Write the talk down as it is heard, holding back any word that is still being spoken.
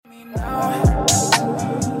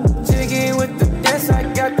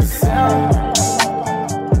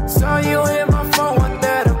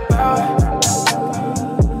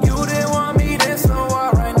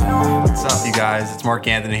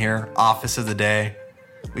Anthony here, office of the day.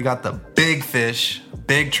 We got the big fish,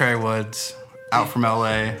 Big Trey Woods, out from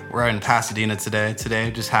LA. We're in Pasadena today.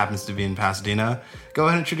 Today just happens to be in Pasadena. Go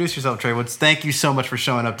ahead and introduce yourself, Trey Woods. Thank you so much for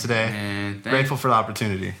showing up today. Man, grateful for the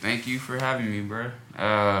opportunity. Thank you for having me, bro.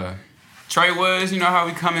 Trey Woods, you know how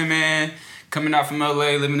we coming, man. Coming out from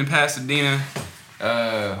LA, living in Pasadena.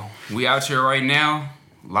 We out here right now,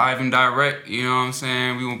 live and direct, you know what I'm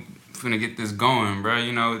saying? We finna get this going, bro.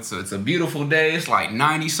 You know, it's a beautiful day. It's like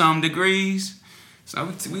 90-some degrees.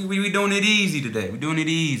 So we doing it easy today. We doing it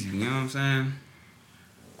easy, you know what I'm saying?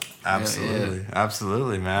 Absolutely. Yeah.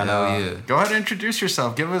 Absolutely, man. Yeah. Go ahead and introduce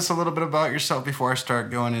yourself. Give us a little bit about yourself before I start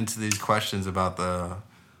going into these questions about the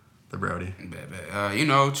Brody. You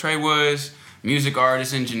know, Trey Woods, music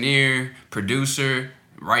artist, engineer, producer.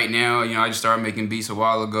 Right now, you know, I just started making beats a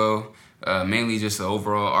while ago. Mainly just the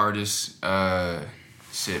overall artist.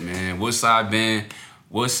 Shit, man. Woodside Bend,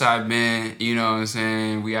 you know what I'm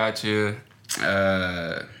saying? We out here.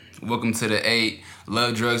 Welcome to the 8.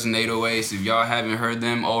 Love Drugs and 808s. If y'all haven't heard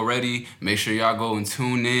them already, make sure y'all go and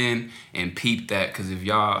tune in and peep that. Because if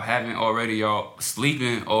y'all haven't already, y'all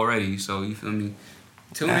sleeping already. So, you feel me?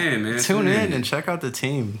 Tune in, man. Tune in and check out the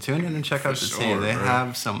team. Tune in and check out the team. They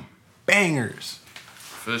have some bangers.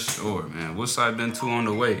 For sure, man. Woodside Bend 2 on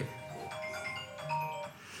the way.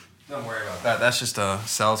 Don't worry about that. That's just a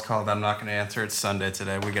sales call that I'm not going to answer. It's Sunday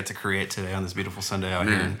today. We get to create today on this beautiful Sunday out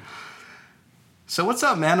here. So what's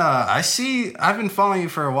up, man? I've been following you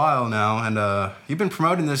for a while now, and you've been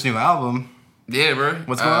promoting this new album. Yeah, bro.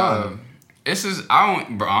 What's going on?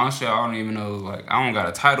 Honestly, I don't even know, like, I don't got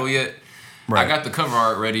a title yet. Right. I got the cover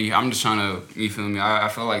art ready. I'm just trying to, you feel me? I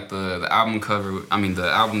feel like the album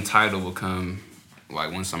title will come,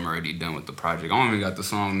 like, once I'm already done with the project. I don't even got the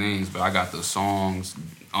song names, but I got the songs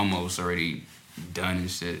almost already done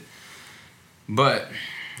and shit. But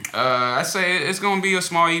I say it's gonna be a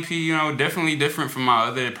small EP, you know, definitely different from my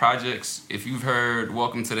other projects. If you've heard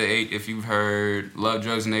Welcome to the 8, if you've heard Love,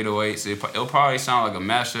 Drugs, and 808s, it'll probably sound like a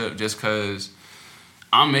mashup just because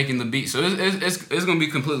I'm making the beats. So it's gonna be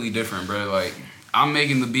completely different, bro. Like, I'm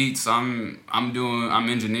making the beats, I'm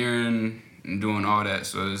engineering and doing all that.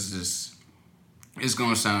 So it's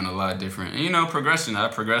gonna sound a lot different. And, you know, I progress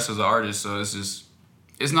as an artist, so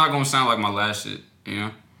it's not gonna sound like my last shit, you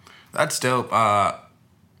know? That's dope.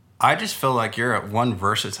 I just feel like you're one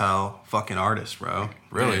versatile fucking artist, bro.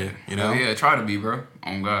 Really, yeah. You know? Yeah, try to be, bro.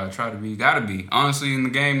 Oh, God, try to be. Gotta be. Honestly, in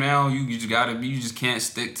the game now, you just gotta be. You just can't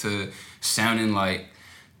stick to sounding like,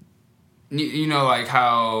 you know, like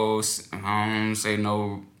how, I don't say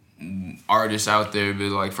no artists out there,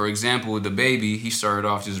 but like, for example, DaBaby, he started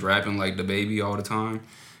off just rapping like DaBaby all the time.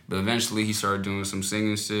 But eventually he started doing some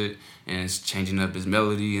singing shit and it's changing up his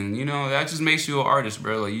melody. And, you know, that just makes you an artist,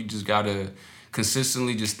 bro. Like, you just gotta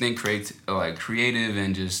consistently just think creative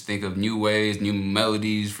and just think of new ways, new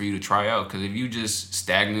melodies for you to try out. Because if you just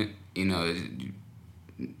stagnant, you know,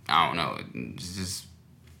 I don't know. It's just...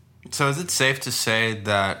 So is it safe to say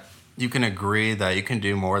that you can agree that you can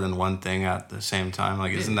do more than one thing at the same time?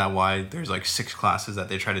 Like, Isn't that why there's like 6 classes that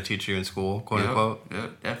they try to teach you in school, quote unquote?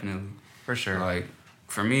 Yep, definitely. For sure. Like,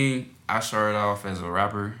 for me, I started off as a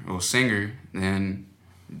rapper, or singer, then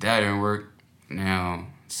that didn't work. Now,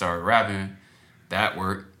 started rapping, that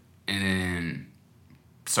worked, and then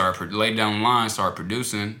laid down the line, started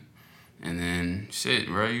producing, and then shit,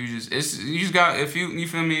 bro, you just got, if you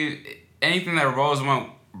feel me, anything that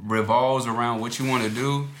revolves around what you want to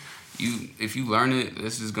do, if you learn it,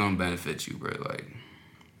 this is gonna benefit you, bro. Like,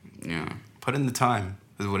 yeah. Put in the time,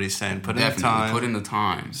 is what he's saying. Put in the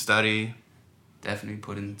time. Study. Definitely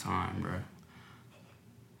put in the time, bro.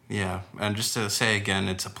 Yeah, and just to say again,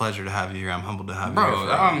 it's a pleasure to have you here. I'm humbled to have you here.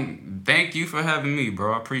 Bro, thank you for having me,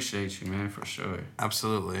 bro. I appreciate you, man, for sure.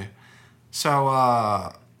 Absolutely.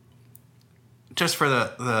 So, just for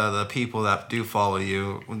the people that do follow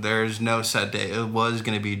you, there's no set date. It was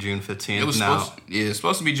going to be June 15th. It's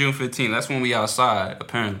supposed to be June 15th. That's when we outside,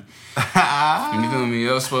 apparently. You feel me?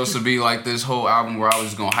 It was supposed to be like this whole album where I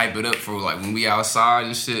was going to hype it up for like when we outside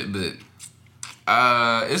and shit, but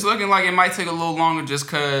it's looking like it might take a little longer just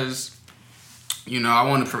because, you know,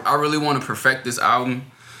 I really want to perfect this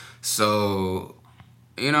album. So,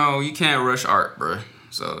 you know, you can't rush art, bro.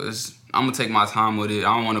 So I'm going to take my time with it.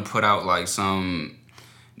 I don't want to put out like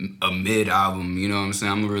a mid album, you know what I'm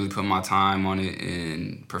saying? I'm going to really put my time on it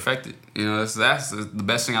and perfect it. You know, that's the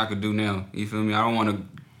best thing I could do now. You feel me? I don't want to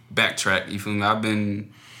backtrack. You feel me?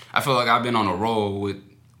 I feel like I've been on a roll with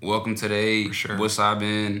Welcome to the 8, for sure. Woodside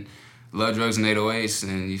Bend, Love, Drugs, and 808s,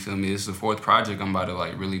 and you feel me? This is the 4th project I'm about to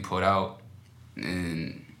like really put out,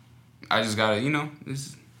 and I just gotta, you know,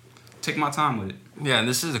 just take my time with it. Yeah, and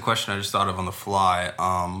this is a question I just thought of on the fly.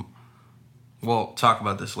 We'll talk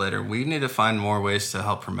about this later. We need to find more ways to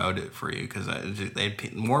help promote it for you because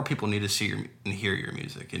more people need to see and hear your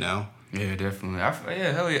music. You know. Yeah, definitely.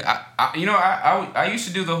 Yeah, hell yeah. I used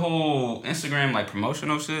to do the whole Instagram like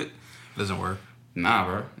promotional shit. Doesn't work. Nah,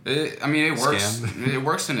 bro. It works. It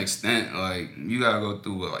works to an extent. Like you gotta go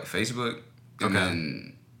through like Facebook and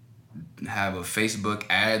then have a Facebook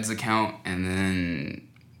ads account and then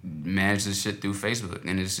manage this shit through Facebook.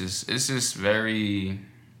 And it's just very.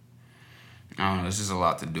 I don't know. It's just a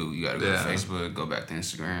lot to do. You gotta go to Facebook, go back to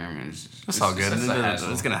Instagram, and it's all good.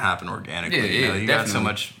 It's gonna happen organically. Yeah, you got so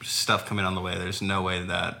much stuff coming on the way. There's no way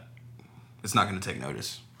that it's not gonna take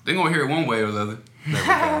notice. They're gonna hear it one way or the other. There we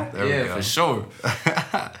go. There we go. For sure.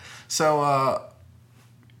 So,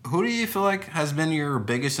 who do you feel like has been your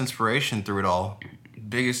biggest inspiration through it all?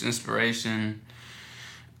 Biggest inspiration?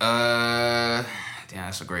 Damn,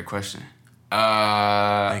 that's a great question.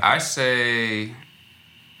 I say.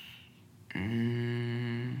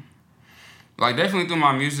 Like definitely through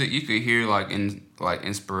my music, you could hear you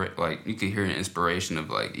could hear an inspiration of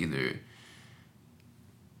like either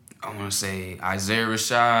I want to say Isaiah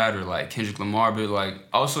Rashad or like Kendrick Lamar, but like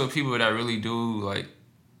also people that really do like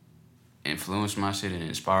influence my shit and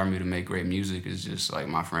inspire me to make great music is just like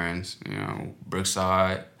my friends, you know,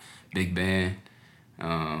 Brookside, Big Ben,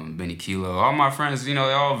 Benny Kilo, all my friends, you know,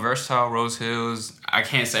 they're all versatile, Rose Hills. I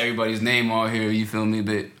can't say everybody's name on here, you feel me?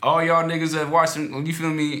 But all y'all niggas that watching, you feel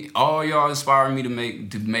me? All y'all inspire me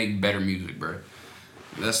to make better music, bro.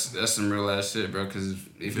 That's some real ass shit, bro. Because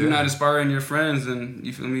if you're not inspiring your friends, then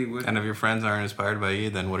you feel me? And if your friends aren't inspired by you,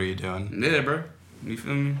 then what are you doing? Yeah, bro. You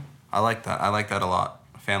feel me? I like that. I like that a lot.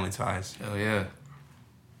 Family ties. Hell yeah.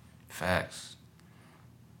 Facts.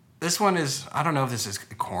 This one is, I don't know if this is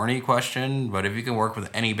a corny question, but if you can work with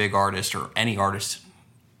any big artist or any artist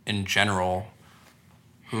in general,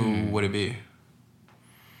 who would it be?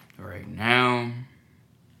 Right now,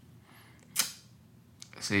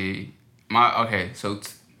 see, I'll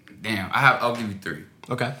give you three.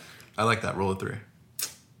 Okay. I like that. Roll of three.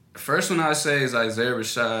 First one I say is Isaiah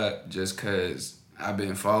Rashad, just because I've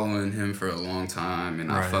been following him for a long time,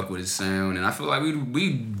 and I fuck with his sound, and I feel like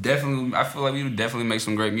we definitely make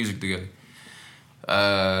some great music together.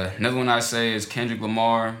 Another one I say is Kendrick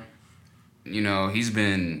Lamar. You know, he's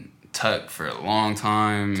been tucked for a long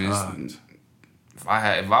time. If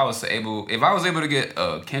I was able to get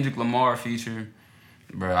a Kendrick Lamar feature,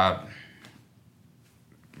 bro, I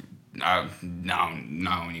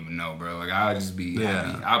don't even know, bro. Like I'll just be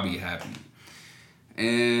happy. I'll be happy.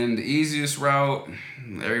 And the easiest route,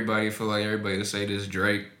 everybody to say this,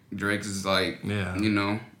 Drake. Drake is like, you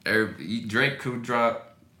know, Drake could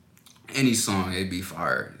drop any song, it'd be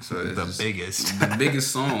fire. So it's the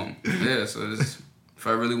biggest song. Yeah, so if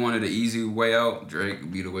I really wanted an easy way out, Drake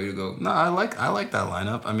would be the way to go. No, I like that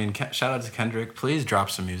lineup. I mean, shout out to Kendrick. Please drop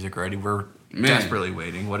some music already. We're desperately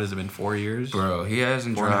waiting. What has it been, 4 years? Bro, he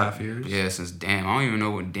hasn't dropped. 4.5 years? Yeah, since Damn. I don't even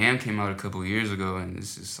know when Damn came out a couple years ago, and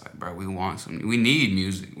it's just like, bro, we need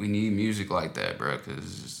music. We need music like that, bro,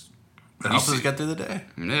 because it helps us get through the day.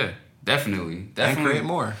 Yeah, definitely. And create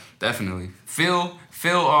more. Definitely. Phil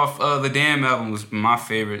off the Damn album was my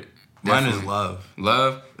favorite. Mine is Love.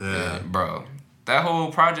 Love? Yeah. Bro. That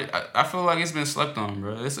whole project, I feel like it's been slept on,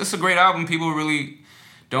 bro. It's a great album. People really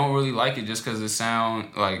don't really like it just because it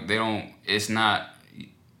sound like it's not,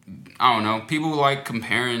 I don't know. People like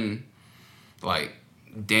comparing like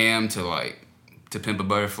Damn to Pimp a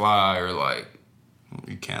Butterfly or like.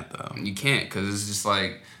 You can't though. You can't, because it's just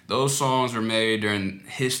like those songs were made during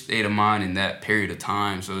his state of mind in that period of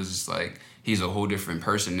time. So it's just like he's a whole different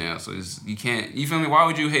person now. So you can't, you feel me? Why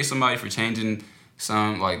would you hate somebody for changing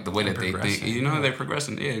some, like the way that they think? You know, they're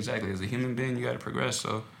progressing. Yeah, exactly. As a human being, you got to progress.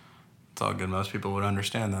 So it's all good. Most people would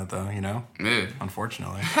understand that though, you know? Yeah.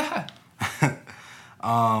 Unfortunately.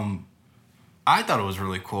 I thought it was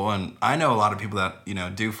really cool, and I know a lot of people that, you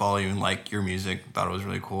know, do follow you and like your music. Thought it was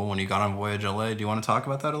really cool when you got on Voyage LA. Do you want to talk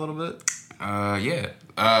about that a little bit? Yeah.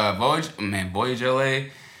 Voyage LA.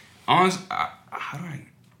 Honestly,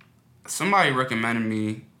 somebody recommended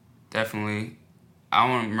me, definitely. I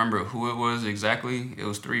don't remember who it was exactly. It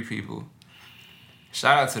was 3 people.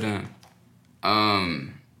 Shout out to them.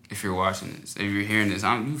 If you're watching this, if you're hearing this,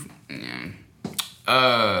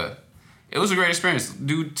 it was a great experience.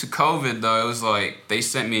 Due to COVID, though, it was like they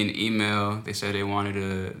sent me an email. They said they wanted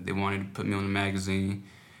to put me on the magazine,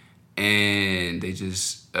 and they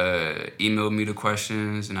just emailed me the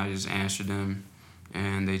questions, and I just answered them,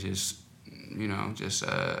 and they just, you know,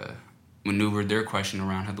 maneuvered their question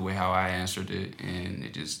around the way how I answered it, and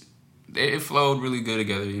it flowed really good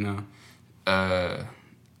together, you know.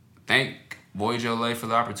 Voyage LA for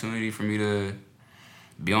the opportunity for me to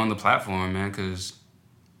be on the platform, man, because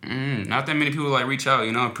not that many people like reach out,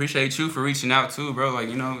 you know. Appreciate you for reaching out too, bro. Like,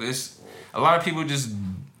 you know, it's a lot of people just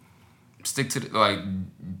stick to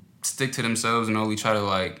themselves and only try to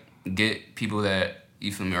like get people that,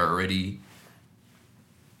 you feel me, are already.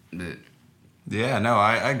 Yeah, no,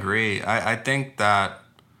 I agree. I think that,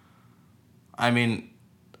 I mean,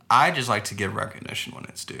 I just like to give recognition when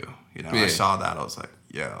it's due. You know, I saw that, I was like,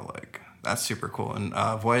 yeah, like that's super cool. And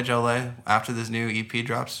Voyage LA, after this new EP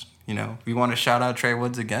drops, you know, if you want to shout out Trey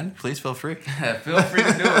Woods again, please feel free. Feel free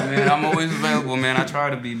to do it, man. I'm always available, man. I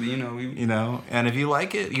try to be, but you know, you know, and if you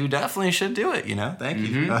like it, you definitely should do it. You know, thank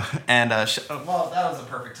you. And well, that was a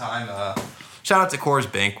perfect time. Shout out to Coors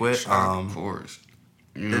Banquet. Shout out to Coors.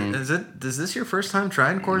 Is this your first time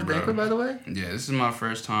trying Coors Banquet, by the way? Yeah, this is my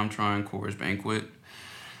first time trying Coors Banquet.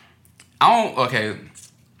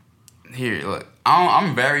 Here, look.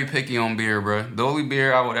 I'm very picky on beer, bro. The only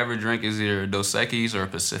beer I would ever drink is either Dos Equis or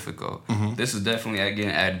Pacifico. This is definitely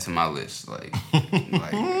getting added to my list. Like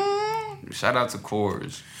shout out to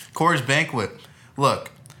Coors. Coors Banquet.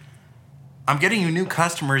 Look, I'm getting you new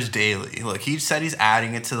customers daily. Look, he said he's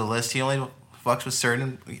adding it to the list. He only fucks with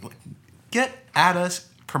certain. Get at us,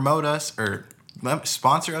 promote us, or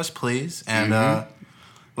sponsor us, please, and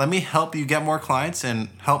let me help you get more clients and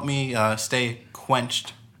help me stay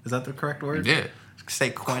quenched. Is that the correct word? Yeah. Stay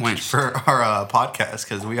quenched for our podcast,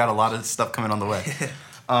 because we got a lot of stuff coming on the way.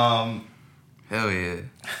 Hell yeah.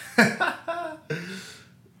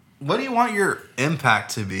 What do you want your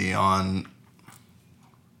impact to be on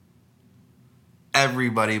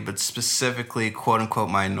everybody, but specifically, quote unquote,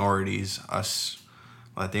 minorities, us,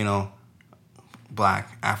 Latino,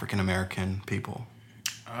 Black, African American people?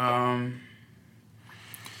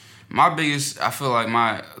 My biggest, I feel like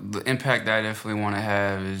the impact that I definitely want to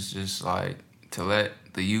have is just like to let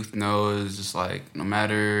the youth know is just like no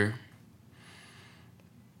matter,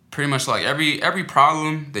 pretty much like every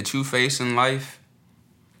problem that you face in life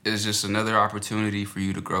is just another opportunity for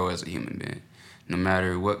you to grow as a human being. No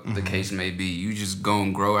matter what the case may be, you just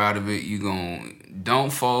gonna grow out of it.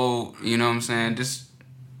 Don't fold. You know what I'm saying? Just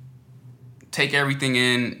take everything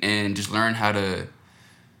in and just learn how to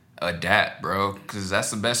adapt, bro, because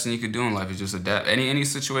that's the best thing you could do in life is just adapt. Any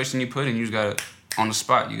situation you put in, you just gotta, on the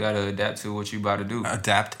spot, you gotta adapt to what you about to do.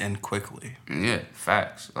 Adapt and quickly. Yeah,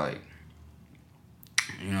 facts. Like,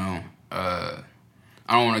 you know, I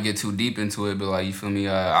don't want to get too deep into it, but like, you feel me?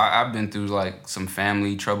 I've been through like some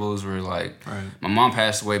family troubles where like my mom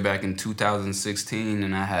passed away back in 2016,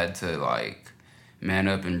 and I had to like man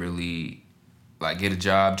up and really like get a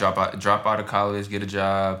job, drop out of college, get a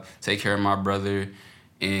job, take care of my brother.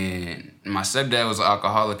 And my stepdad was an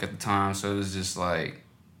alcoholic at the time, so it was just like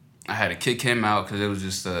I had to kick him out because it was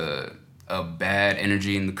just a bad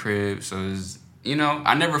energy in the crib. So it was, you know,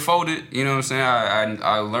 I never folded. You know what I'm saying?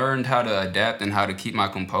 I learned how to adapt and how to keep my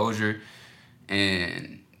composure.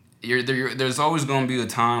 And there's always gonna be a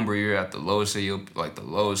time where you're at the lowest the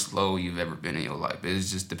lowest low you've ever been in your life. It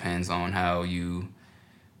just depends on how you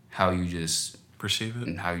just perceive it,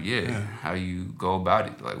 and how you go about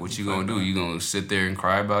it. Like, what you gonna do? You gonna sit there and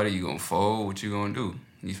cry about it? You gonna fold? What you gonna do?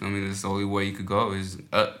 You feel me? That's the only way you could go is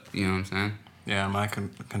up. You know what I'm saying? Yeah, my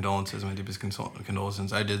condolences, my deepest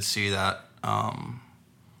condolences. I did see that. I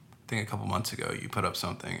think a couple months ago, you put up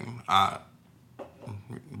something.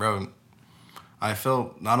 Bro, I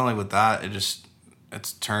feel not only with that,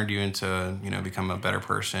 it's turned you into, you know, become a better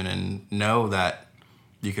person and know that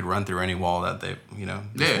you could run through any wall that they, you know,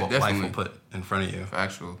 life will put in front of you.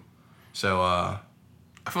 Factual. So, I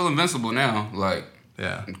feel invincible now. Like,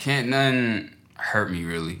 can't nothing hurt me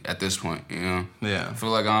really at this point, you know? Yeah. I feel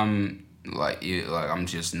like I'm I'm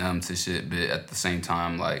just numb to shit, but at the same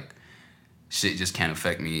time, like, shit just can't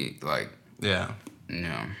affect me. Like, you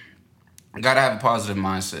know, I gotta have a positive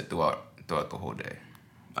mindset throughout the whole day.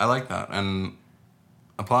 I like that, and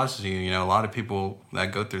applause to you. You know, a lot of people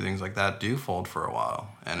that go through things like that do fold for a while,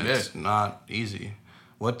 and it's not easy.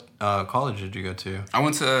 What college did you go to? I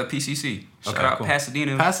went to PCC. Shout out cool.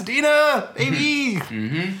 Pasadena. Pasadena, baby!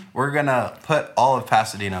 We're gonna put all of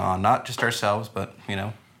Pasadena on, not just ourselves, but, you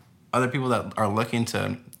know, other people that are looking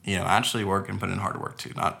to, you know, actually work and put in hard work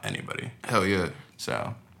too. Not anybody. Hell yeah.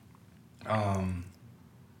 So,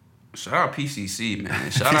 shout out PCC,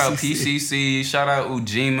 man. Shout out PCC. Shout out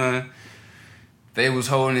Ujima. They was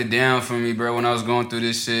holding it down for me, bro, when I was going through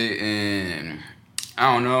this shit. And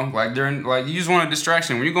I don't know, like, you just want a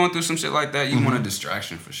distraction. When you're going through some shit like that, you want a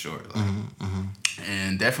distraction for sure. Like,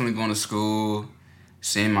 and definitely going to school,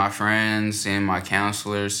 seeing my friends, seeing my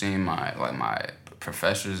counselor, seeing my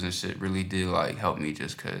professors and shit really did, like, help me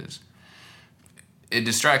just because it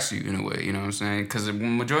distracts you in a way. You know what I'm saying? Because the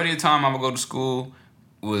majority of the time I would go to school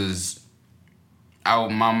was,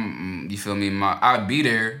 you feel me? I'd be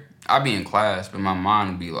there. I'd be in class, but my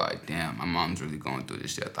mind would be like, damn, my mom's really going through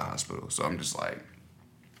this shit at the hospital. So I'm just like,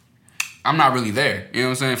 I'm not really there. You know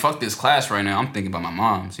what I'm saying? Fuck this class right now. I'm thinking about my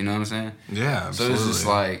mom's. You know what I'm saying? Yeah, absolutely. So it's just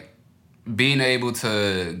like being able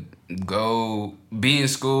to be in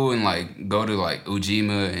school and like go to like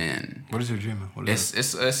Ujima and what is Ujima? What is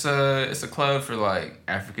it's a club for like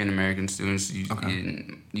African American students. You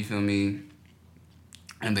feel me?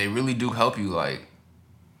 And they really do help you like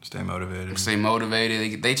stay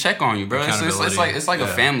motivated. They check on you, bro. It's like a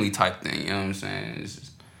family type thing. You know what I'm saying?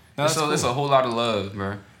 It's a whole lot of love,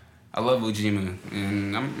 bro. I love Ujima,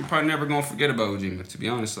 and I'm probably never gonna forget about Ujima. To be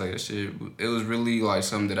honest, like that shit, it was really like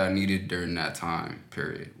something that I needed during that time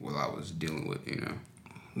period while I was dealing with, you know.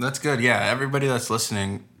 That's good. Yeah, everybody that's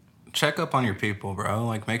listening, check up on your people, bro.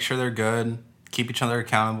 Like, make sure they're good. Keep each other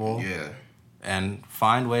accountable. Yeah. And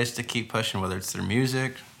find ways to keep pushing, whether it's through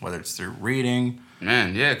music, whether it's through reading.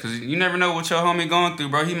 Man, yeah, because you never know what your homie going through,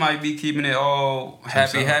 bro. He might be keeping it all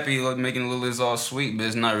happy, like making the list all sweet, but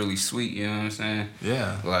it's not really sweet, you know what I'm saying?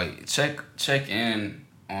 Yeah. Like, check in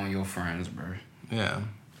on your friends, bro. Yeah.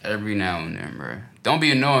 Every now and then, bro. Don't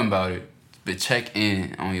be annoying about it, but check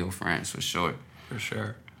in on your friends, for sure. For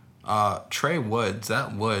sure. Trey Woods,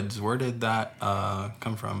 where did that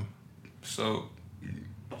come from? So,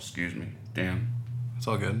 excuse me. Damn. It's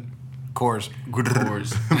all good. Coors.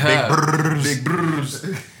 Big Bruce.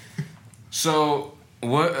 So,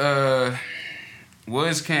 WOODS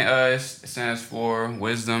stands for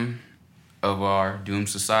Wisdom of Our Doomed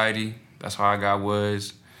Society. That's how I got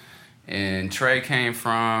WOODS. And Trey came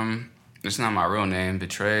from, it's not my real name,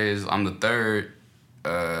 but I'm the third.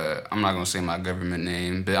 I'm not going to say my government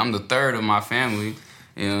name, but I'm the third of my family.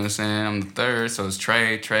 You know what I'm saying? I'm the third, so it's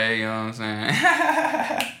Trey, you know what I'm saying?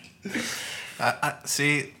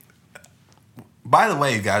 See, by the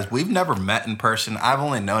way, you guys, we've never met in person. I've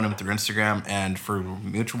only known him through Instagram and for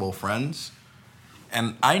mutual friends.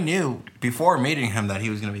 And I knew before meeting him that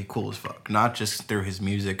he was going to be cool as fuck, not just through his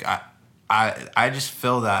music. I just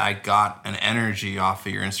feel that I got an energy off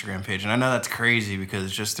of your Instagram page. And I know that's crazy because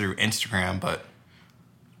it's just through Instagram, but...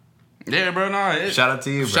 Yeah, bro, shout out to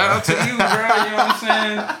you, bro. Shout out to you, bro. You know what I'm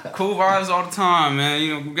saying? Cool vibes all the time, man.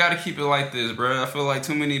 You know, we gotta keep it like this, bro. I feel like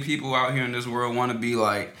too many people out here in this world want to be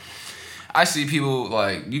like... I see people,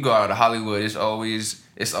 like, you go out to Hollywood, it's always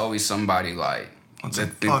somebody, like...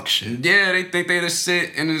 fuck shit. Yeah, they think they the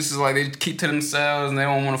shit, and it's just like they keep to themselves, and they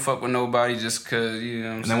don't want to fuck with nobody just because, you know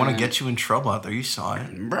what I'm saying? And they want to get you in trouble out there. You saw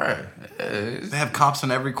it. Bruh. They have cops on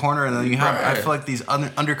every corner, and then you have... I feel like these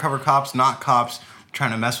undercover cops, not cops...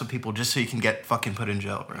 trying to mess with people just so you can get fucking put in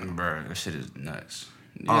jail, bro. Bro, that shit is nuts.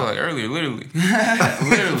 Yeah, like earlier, literally.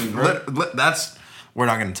 Literally, bro. That's... We're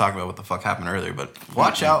not going to talk about what the fuck happened earlier, but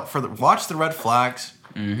watch out for watch the red flags.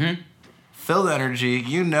 Mm-hmm. Feel the energy.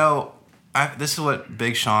 You know, this is what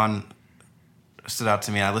Big Sean stood out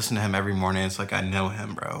to me. I listen to him every morning. It's like I know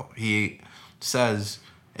him, bro. He says,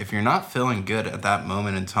 if you're not feeling good at that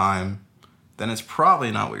moment in time, then it's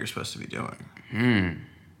probably not what you're supposed to be doing.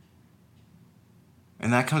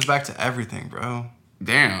 And that comes back to everything, bro.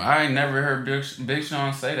 Damn, I ain't never heard Big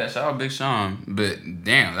Sean say that. Shout out Big Sean. But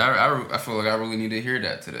damn, I feel like I really need to hear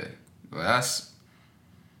that today.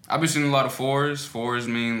 I've been seeing a lot of fours. Fours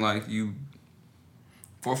mean like you...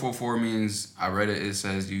 444 means, I read it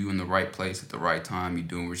says you in the right place at the right time. You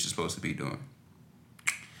doing what you're supposed to be doing.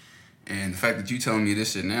 And the fact that you telling me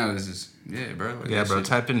this shit now is just... Yeah, bro. Like, yeah, bro. Shit.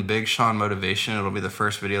 Type in Big Sean motivation. It'll be the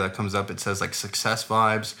first video that comes up. It says like success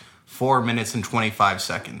vibes. 4 minutes and 25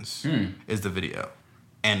 seconds is the video.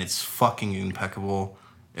 And it's fucking impeccable.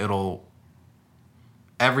 It'll...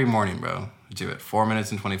 Every morning, bro, do it. 4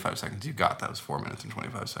 minutes and 25 seconds. You got that. It was 4 minutes and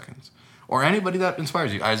 25 seconds. Or anybody that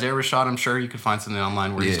inspires you. Isaiah Rashad, I'm sure you could find something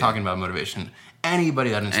online where he's talking about motivation.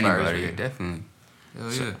 Anybody that inspires you. Definitely.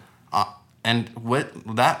 Hell yeah. And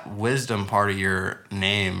with that wisdom part of your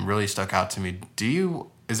name really stuck out to me.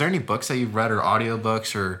 Is there any books that you've read or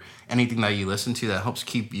audiobooks or anything that you listen to that helps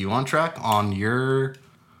keep you on track on your...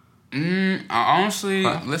 I honestly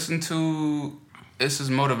listen to... This is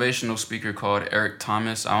motivational speaker called Eric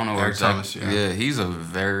Thomas. I don't know Eric Thomas, yeah, he's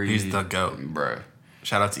the GOAT. Bruh.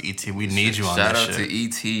 Shout out to E.T. We need you on this shit. Shout out to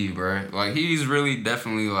E.T., bro. Like, he's really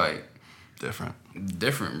definitely, like... Different,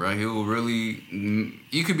 bro. He'll really...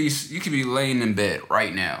 You could be laying in bed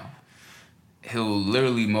right now. He'll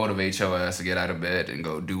literally motivate your ass to get out of bed and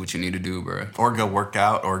go do what you need to do, bro. Or go work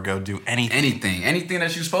out or go do anything. Anything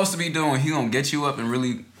that you're supposed to be doing, he gonna get you up and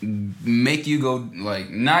really make you go, like,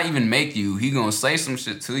 not even make you. He gonna say some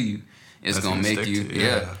shit to you. It's gonna make you,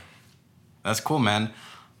 That's cool, man.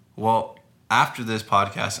 Well, after this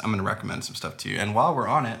podcast, I'm gonna recommend some stuff to you. And while we're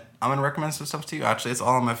on it, I'm gonna recommend some stuff to you. Actually, it's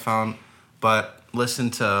all on my phone. But listen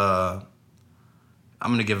to.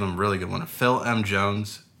 I'm gonna give them a really good one. Phil M.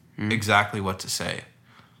 Jones. Exactly What to Say.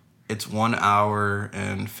 It's 1 hour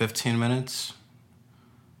and 15 minutes,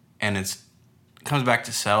 and it comes back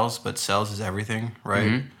to sales, but sales is everything, right?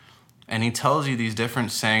 Mm-hmm. And he tells you these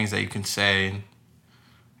different sayings that you can say,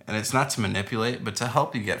 and it's not to manipulate, but to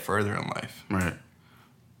help you get further in life. Right.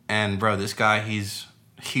 And bro, this guy, he's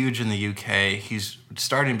huge in the UK. He's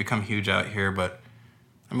starting to become huge out here, but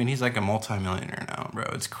I mean, he's like a multimillionaire now, bro.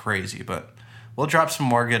 It's crazy, but we'll drop some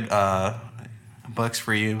more good books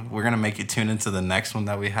for you. We're gonna make you tune into the next one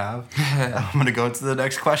that we have. I'm gonna go into the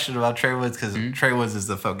next question about Trey Woods because Trey Woods is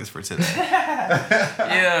the focus for today.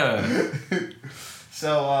 Yeah.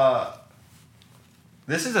 So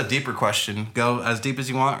this is a deeper question. Go as deep as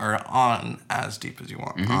you want, or on as deep as you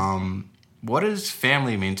want. Mm-hmm. What does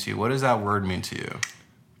family mean to you? What does that word mean to you?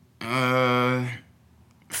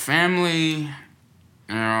 Family.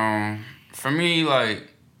 You know, for me, like,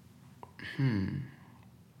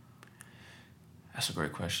 That's a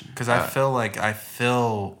great question. Because I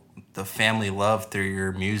feel the family love through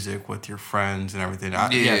your music with your friends and everything.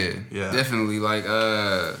 Yeah, definitely. Like,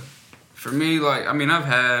 for me, like, I mean, I've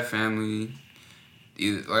had family.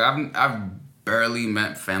 I've barely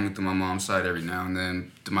met family through my mom's side every now and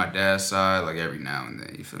then. To my dad's side, like, every now and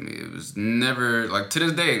then. You feel me? It was never, like, to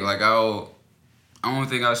this day, like, I don't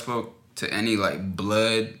think I spoke to any, like,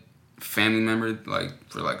 blood family member, like,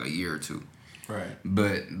 for, like, a year or two. Right.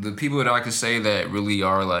 But the people that I could say that really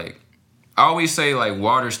are, like, I always say, like,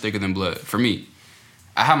 water's thicker than blood. For me,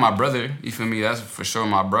 I have my brother, you feel me? That's for sure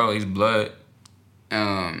my bro. He's blood.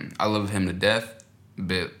 I love him to death.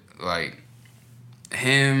 But, like,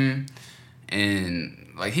 him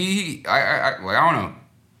and, like, I don't know.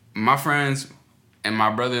 My friends and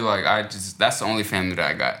my brother, like, that's the only family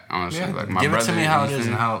that I got, honestly. Yeah. Like, my give brother, it to me how it is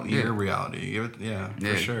and how your reality. Give it,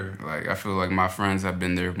 for sure. Like, I feel like my friends have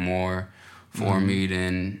been there more for me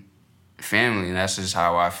than family, and that's just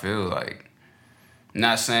how I feel. Like,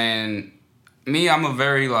 not saying me, I'm a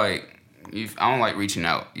very, like, I don't like reaching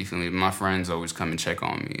out, you feel me? My friends always come and check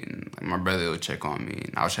on me, and like, my brother will check on me,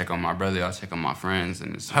 and I'll check on my brother, I'll check on my friends,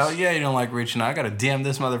 and it's just, hell yeah, you don't like reaching out. I gotta DM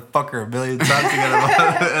this motherfucker a million times to get him.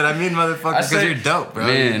 And I mean motherfucker because you're dope, bro.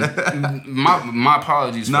 Man, my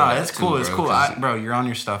apologies for that. It's cool, too, it's cool. Bro, you're on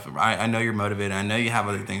your stuff. I know you're motivated. I know you have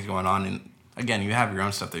other things going on, and again, you have your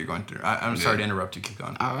own stuff that you're going through. I'm sorry to interrupt you. Keep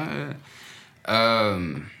going.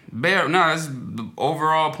 That's the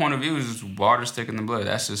overall point of view is just water sticking the blood.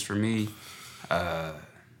 That's just for me. You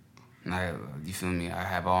feel me? I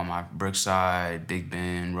have all my Brookside, Big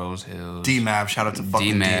Bend, Rose Hills. D-Mav, shout out to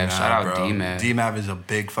fucking D-Mav. Shout out bro. D-Mav. D-Mav is a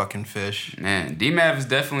big fucking fish. Man, D-Mav is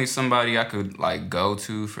definitely somebody I could, like, go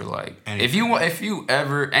to for, like, anything. If you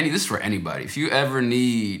ever, this is for anybody, if you ever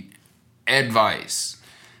need advice,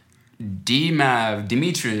 D-Mav,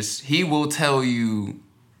 Demetrius, he will tell you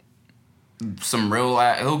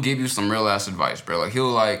he'll give you some real ass advice, bro. Like, he'll,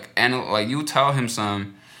 like, you tell him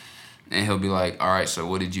some, and he'll be like, all right, so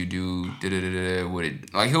what did you do? He'll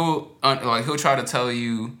try to tell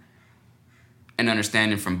you an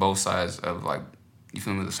understanding from both sides of, like, you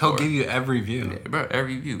feel me, the story. He'll give you every view. Yeah, bro,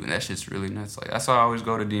 every view, and that shit's really nuts. Like, that's why I always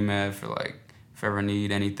go to D-Mav for, like, if I ever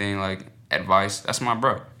need anything, like, advice. That's my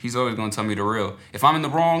bro. He's always gonna tell me the real. If I'm in the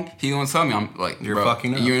wrong, he gonna tell me. I'm like, you're bro,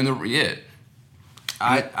 fucking up. You're in the yeah.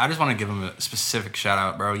 I just want to give him a specific shout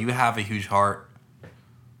out, bro. You have a huge heart,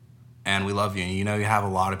 and we love you. And you know you have a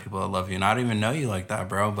lot of people that love you. And I don't even know you like that,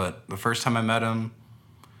 bro. But the first time I met him,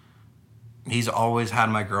 he's always had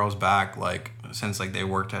my girls back, like, since, like, they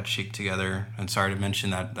worked at Chic together. And sorry to mention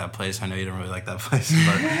that place. I know you don't really like that place,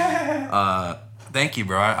 but thank you,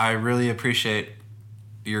 bro. I really appreciate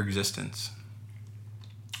your existence.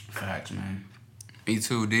 Facts, man. Me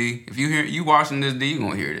too, D. If you watching this, D, you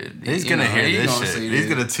gonna hear this. He's gonna hear this shit. He's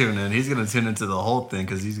gonna tune in. He's gonna tune into the whole thing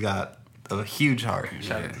because he's got a huge heart.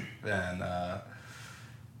 Yeah. And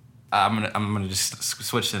I'm gonna just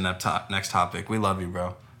switch to the next topic. We love you,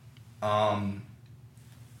 bro.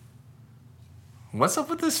 What's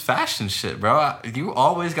up with this fashion shit, bro? You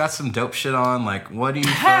always got some dope shit on. Like, what do you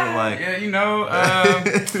feel like? Yeah, you know.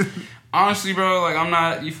 Honestly, bro, like, I'm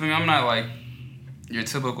not. You feel me? I'm not like your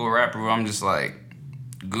typical rapper where I'm just like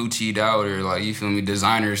Gucci'd out or, like, you feel me,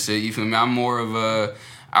 designer shit. You feel me? I'm more of a.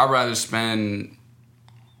 I'd rather spend.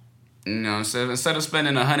 You know, instead of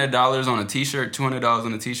spending $100 on a t-shirt, $200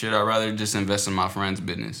 on a t-shirt, I'd rather just invest in my friend's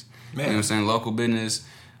business. Man. You know what I'm saying? Local business.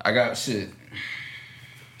 I got shit.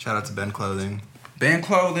 Shout out to Ben Clothing. Ben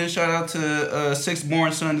Clothing. Shout out to Six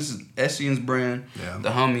Born Son. This is Essian's brand. Yeah. The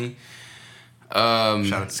homie.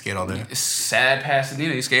 Shout out to Skate All Day. Sad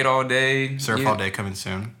Pasadena, you skate all day. Surf All Day coming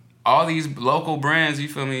soon. All these local brands, you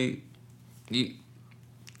feel me?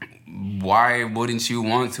 Why wouldn't you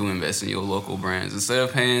want to invest in your local brands instead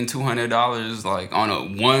of paying $200 like on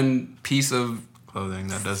a one piece of clothing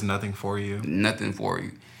that does nothing for you? Nothing for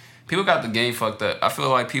you. People got the game fucked up. I feel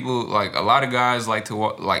like people, like a lot of guys like to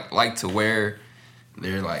wear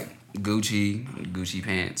their like Gucci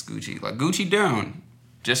pants, Gucci down,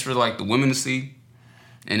 just for like the women to see.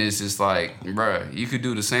 And it's just like, bruh, you could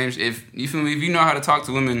do the same. If you feel me, if you know how to talk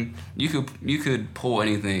to women, you could pull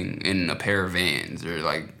anything in a pair of Vans or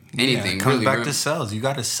like anything. Yeah, comes back to sales. You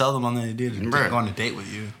got to sell them on the idea to go on a date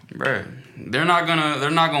with you, bruh. They're not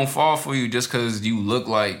gonna fall for you just because you look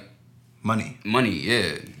like money.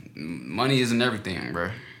 Yeah, money isn't everything,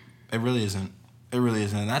 bruh. It really isn't.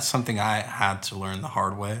 And that's something I had to learn the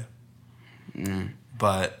hard way.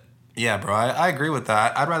 But. Yeah, bro, I agree with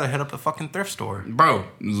that. I'd rather hit up a fucking thrift store. Bro,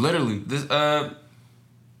 literally. This I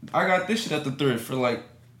got this shit at the thrift for like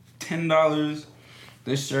 $10.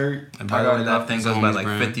 This shirt. And by the way, that thing goes by like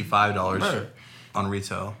 $55 on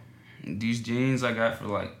retail. These jeans I got for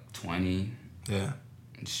like $20. Yeah.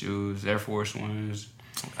 Shoes, Air Force Ones.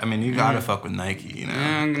 I mean, you gotta fuck with Nike, you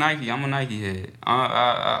know? Nike, I'm a Nike head.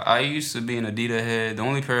 I used to be an Adidas head. The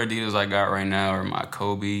only pair of Adidas I got right now are my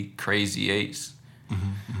Kobe Crazy 8s.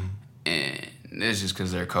 And it's just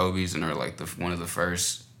because they're Kobe's and they're like one of the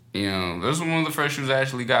first, you know, those were one of the first shoes I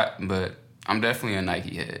actually got. But I'm definitely a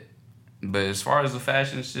Nike head. But as far as the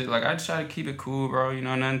fashion shit, like I try to keep it cool, bro. You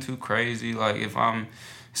know, nothing too crazy. Like if I'm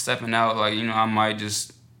stepping out, like, you know, I might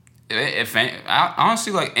just, I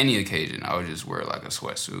honestly, like any occasion, I would just wear like a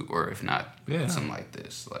sweatsuit or if not, something like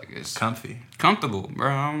this. Like it's comfortable, bro.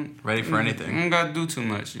 I'm ready for anything. I don't gotta do too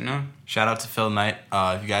much, you know. Shout out to Phil Knight.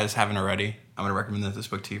 If you guys haven't already, I'm gonna recommend this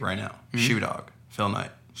book to you right now. Shoe Dog, Phil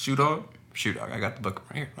Knight. Shoe Dog. I got the book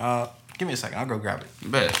right here. Give me a second. I'll go grab it.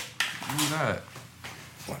 Bet. Oh God.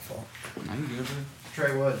 It's my fault. No, you good, bro.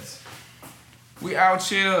 Trey Woods. We out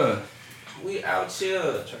here.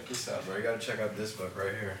 Check this out, bro. You gotta check out this book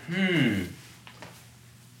right here.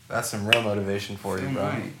 That's some real motivation for you, bro.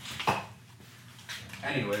 Right.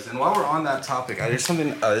 Anyways, and while we're on that topic, there's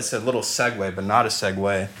something. It's a little segue, but not a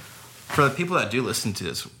segue. For the people that do listen to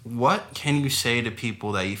this, what can you say to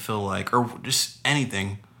people that you feel like, or just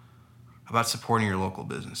anything about supporting your local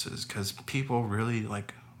businesses? Because people really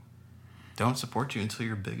like don't support you until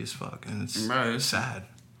you're big as fuck, and it's sad.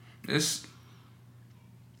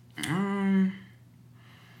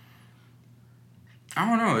 I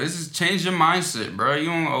don't know. It's just change your mindset, bro. You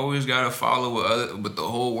don't always gotta follow what the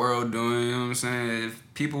whole world doing. You know what I'm saying? If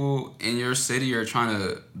people in your city are trying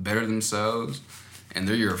to better themselves and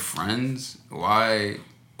they're your friends, why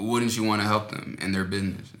wouldn't you want to help them in their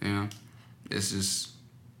business? You know, it's just.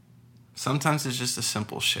 Sometimes it's just a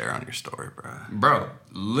simple share on your story, bro. Bro,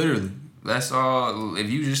 literally. That's all. If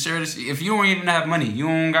you just share this, if you don't even have money, you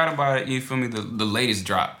don't gotta buy it. You feel me? The latest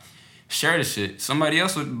drop. Share the shit. Somebody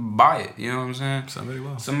else would buy it. You know what I'm saying? Somebody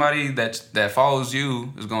will. Somebody that follows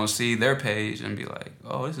you is gonna see their page and be like,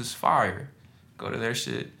 "Oh, this is fire." Go to their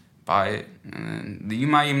shit, buy it, and then you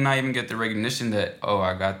might even not even get the recognition that, "Oh,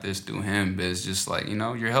 I got this through him." But it's just like, you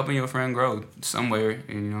know, you're helping your friend grow somewhere.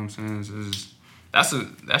 You know what I'm saying? That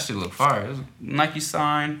should look fire. It's a Nike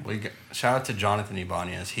sign. Shout out to Jonathan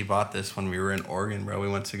Ibanez. He bought this when we were in Oregon, bro. We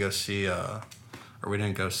went to go see, or we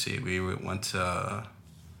didn't go see. We went to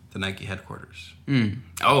the Nike headquarters.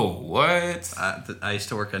 Oh, what? I used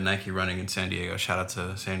to work at Nike running in San Diego. Shout out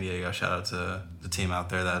to San Diego. Shout out to the team out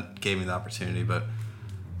there that gave me the opportunity. But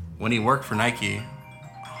when he worked for Nike,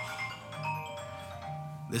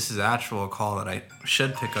 this is actual a call that I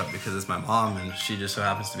should pick up because it's my mom and she just so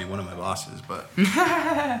happens to be one of my bosses. But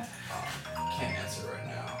I can't answer right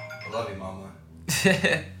now. I love you, mama.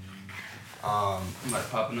 I'm like,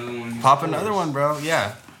 pop another one. Pop another one, bro.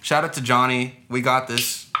 Yeah. Shout out to Johnny. We got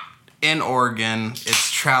this in Oregon. It's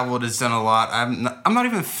traveled. It's done a lot. I'm not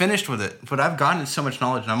even finished with it, but I've gotten so much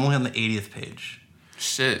knowledge, and I'm only on the 80th page.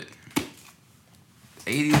 Shit.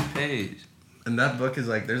 80th page. And that book is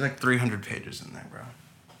like, there's like 300 pages in there, bro.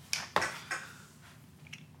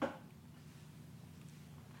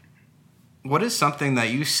 What is something that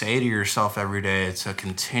you say to yourself every day to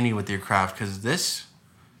continue with your craft? Because this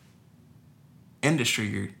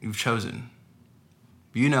industry you've chosen,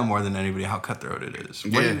 you know more than anybody how cutthroat it is.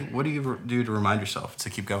 What do you do to remind yourself to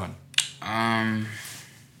keep going?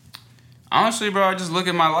 Honestly, bro, I just look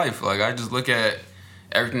at my life. Like, I just look at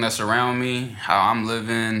everything that's around me, how I'm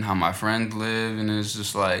living, how my friends live, and it's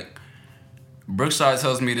just like, Brookside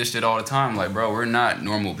tells me this shit all the time. Like, bro, we're not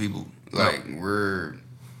normal people. Like, we're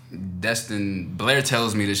Destin, Blair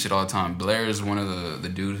tells me this shit all the time. Blair is one of the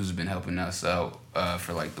dude who's been helping us out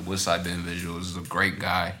for like the Woodside Bend visuals. He's a great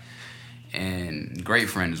guy and great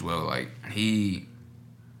friend as well. Like he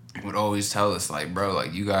would always tell us like, bro,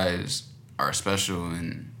 like you guys are special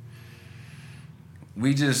and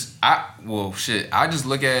I just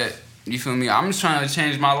look at, you feel me? I'm just trying to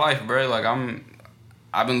change my life, bro. Like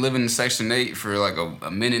I've been living in Section 8 for like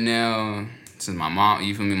a minute now since my mom,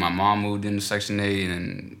 you feel me? My mom moved into Section 8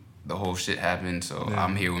 and the whole shit happened. So yeah.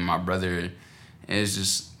 I'm here with my brother. And it's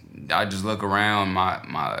just, I just look around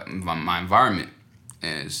my environment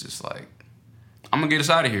and it's just like, I'm gonna get us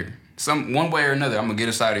out of here. One way or another, I'm gonna get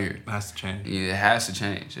us out of here. It has to change. Yeah, it has to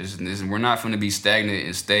change. We're not gonna be stagnant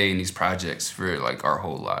and stay in these projects for like our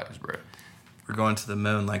whole lives, bro. We're going to the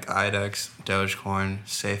moon like IDEX, Dogecoin,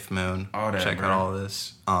 Safe Moon. All that, check bro. out all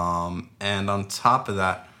this. And on top of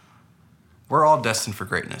that, we're all destined for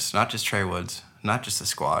greatness. Not just Trey Woods, not just the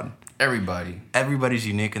squad. Everybody's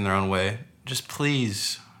unique in their own way. Just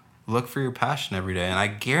please look for your passion every day, and I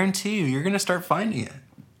guarantee you're gonna start finding it.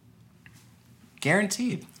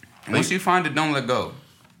 Guaranteed. Once you find it, don't let go.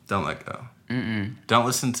 Don't let go. Don't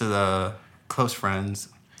listen to the close friends,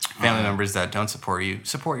 family members that don't support you.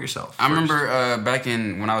 Support yourself. I remember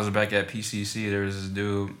when I was back at PCC, there was this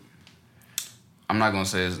dude. I'm not gonna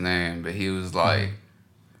say his name, but he was like,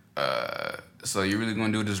 "So you really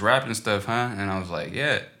gonna do this rapping stuff, huh?" And I was like,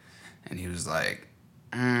 "Yeah." And he was like,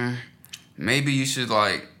 "Maybe you should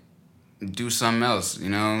like do something else, you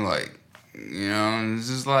know, like, you know." And it's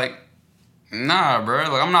just like, nah,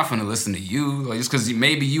 bro. Like, I'm not finna listen to you. Like, just because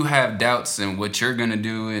maybe you have doubts in what you're gonna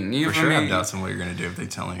do, and you for sure have doubts in what you're gonna do if they're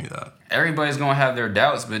telling you that. Everybody's gonna have their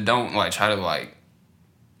doubts, but don't like try to like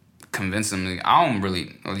convince them. Like, I don't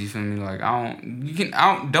really. You feel me? Like,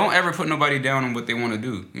 don't ever put nobody down on what they want to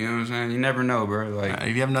do. You know what I'm saying? You never know, bro. Like,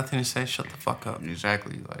 if you have nothing to say, shut the fuck up.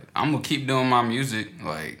 Exactly. Like, I'm gonna keep doing my music,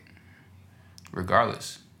 like,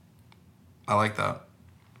 regardless. I like that.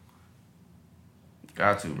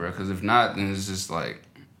 Got to, bro. Because if not, then it's just like,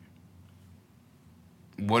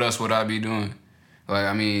 what else would I be doing? Like,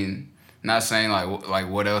 I mean, not saying like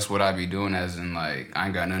what else would I be doing as in like I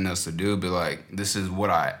ain't got nothing else to do, but like this is what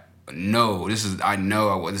I know. This is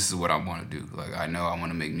what I want to do. Like I know I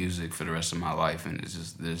want to make music for the rest of my life, and it's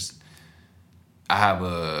just I have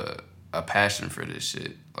a passion for this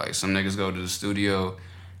shit. Like some niggas go to the studio.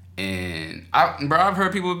 And I've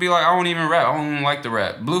heard people be like, I don't even rap. I don't even like the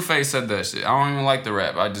rap. Blueface said that shit. I don't even like the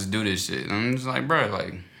rap. I just do this shit. And I'm just like, bro,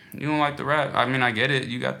 like, you don't like the rap. I mean, I get it.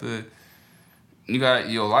 You got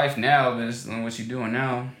your life now, but it's what you doing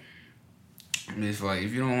now. I mean, it's like,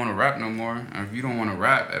 if you don't want to rap no more, or if you don't want to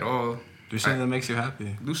rap at all, do something that makes you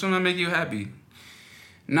happy. Do something that make you happy.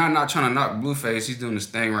 Not trying to knock Blueface. He's doing this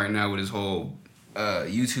thing right now with his whole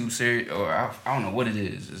YouTube series, or I don't know what it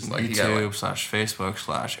is. It's like YouTube / Facebook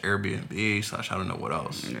 / Airbnb / I don't know what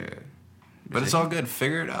else. Yeah, but it's all good.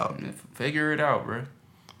 Figure it out. Figure it out, bro.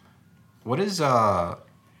 What is and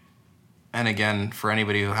again, for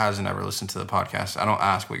anybody who hasn't ever listened to the podcast, I don't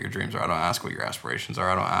ask what your dreams are. I don't ask what your aspirations are.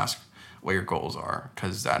 I don't ask what your goals are,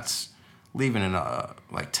 because that's leaving in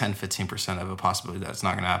like 10-15% of a possibility that's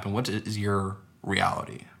not going to happen. What is your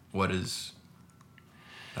reality? What is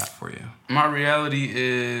that for you? My reality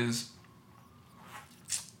is,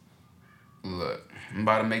 look, I'm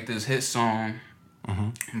about to make this hit song.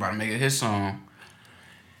 I'm about to make a hit song.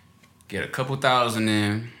 Get a couple thousand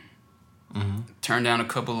in. Turn down a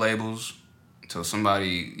couple labels until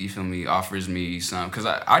somebody, you feel me, offers me something. Because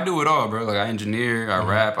I do it all, bro. Like, I engineer, I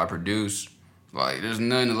rap, I produce. Like, there's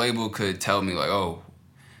nothing the label could tell me, like, oh,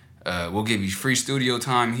 we'll give you free studio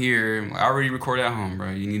time here. I already record at home,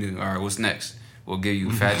 bro. You need to, all right, what's next? We'll give you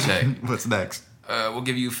a fat check. What's next? We'll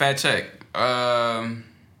give you a fat check.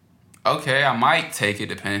 Okay, I might take it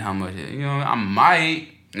depending how much. You know, I might.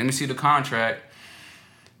 Let me see the contract.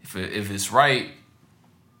 If it's right,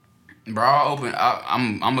 bro,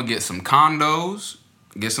 I'm gonna get some condos.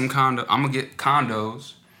 I'm gonna get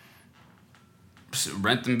condos.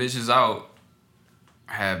 Rent them bitches out.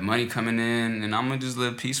 Have money coming in, and I'm gonna just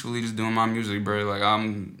live peacefully, just doing my music, bro. Like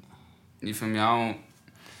you feel me?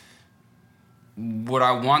 Would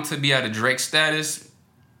I want to be at a Drake status?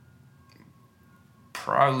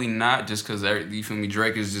 Probably not, just because, you feel me,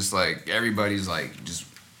 Drake is just like, everybody's like just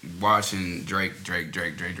watching Drake.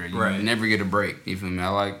 Right. You never get a break, you feel me? I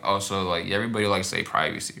like, also, like, everybody likes to say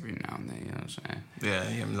privacy every now and then, you know what I'm saying?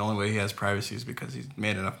 Yeah, the only way he has privacy is because he's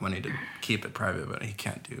made enough money to keep it private, but he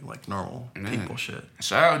can't do, like, normal people shit.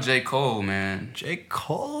 Shout out J. Cole, man. J.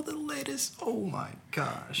 Cole, the latest? Oh, my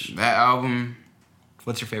gosh. That album.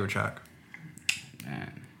 What's your favorite track?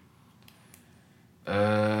 Man.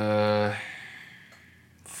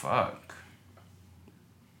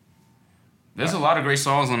 lot of great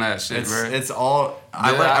songs on that shit, bro. It's all.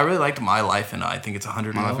 I really liked My Life and I think it's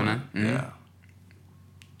 100 My Life and I.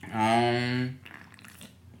 Yeah.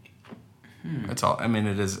 It's all. I mean,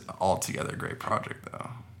 it is altogether a great project though.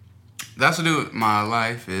 That's to do with My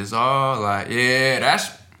Life is all I. Yeah, that's.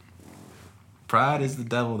 Pride is the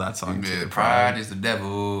devil. That song too. Pride is the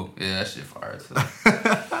devil. Yeah, that shit fire too.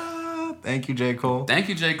 Thank you, J. Cole. Thank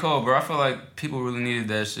you, J. Cole, bro. I feel like people really needed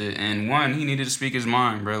that shit. And one, he needed to speak his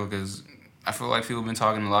mind, bro, because I feel like people been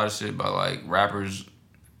talking a lot of shit about, like, rappers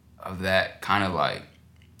of that kind of, like,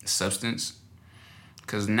 substance.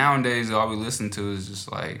 Because nowadays, all we listen to is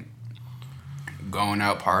just, like, going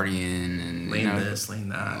out partying and, lean this, lean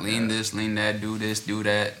that. Lean this, lean that, do this, do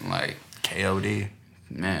that. Like, KOD.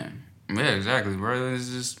 Man. Yeah, exactly, bro.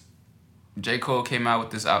 It's just, J. Cole came out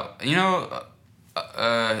with this out. You know,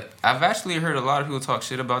 I've actually heard a lot of people talk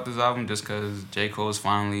shit about this album just because J. Cole's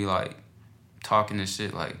finally, like, talking this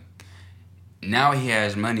shit. Like, now he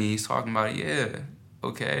has money. He's talking about it. Yeah,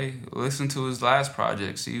 okay. Listen to his last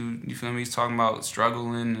project. See, you feel me? He's talking about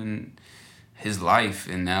struggling and his life.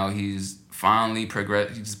 And now he's finally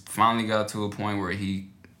progressed. He's finally got to a point where he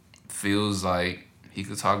feels like he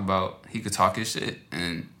could talk his shit.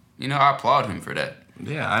 And, you know, I applaud him for that.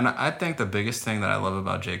 Yeah, and I think the biggest thing that I love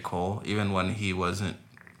about J. Cole, even when he wasn't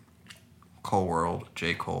Cole World,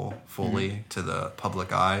 J. Cole, fully to the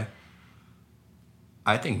public eye,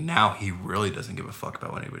 I think now he really doesn't give a fuck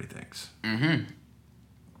about what anybody thinks. I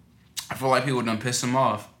feel like people done piss him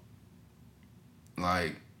off.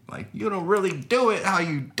 Like, you don't really do it how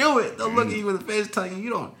you do it. They'll look at you in the face telling you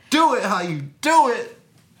don't do it how you do it.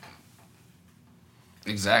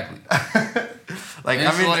 Exactly.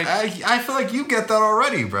 I mean, like, I feel like you get that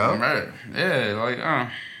already, bro. Right. Yeah, like,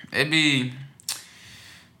 it be...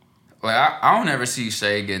 Like, I don't ever see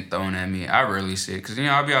shade getting thrown at me. I rarely see it. Because, you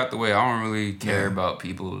know, I'll be out the way. I don't really care about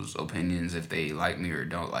people's opinions if they like me or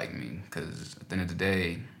don't like me. Because at the end of the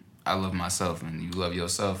day, I love myself and you love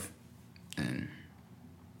yourself. And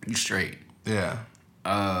you straight. Yeah.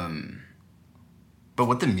 But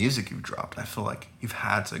with the music you've dropped, I feel like you've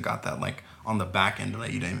had to got that, like, on the back end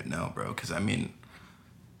that you didn't even know, bro. Because, I mean,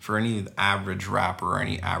 for any average rapper or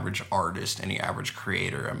any average artist, any average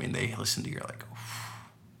creator, I mean, they listen to you, like,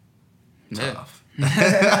 tough.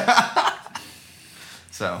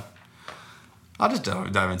 So, I'll just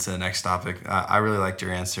dive into the next topic. I really liked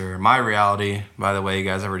your answer. My reality, by the way, you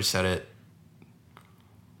guys already said it.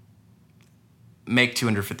 Make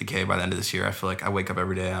 $250K by the end of this year. I feel like I wake up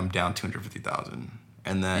every day, I'm down $250,000.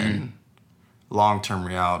 And then long-term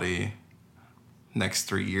reality, next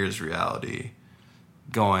 3 years reality,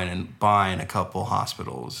 going and buying a couple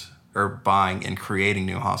hospitals, or buying and creating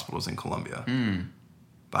new hospitals in Colombia.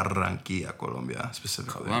 Barranquilla, Colombia,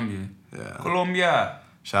 specifically. Colombia. Yeah. Colombia.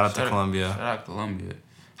 Shout out to Colombia. Shout out to Colombia.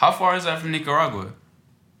 How far is that from Nicaragua?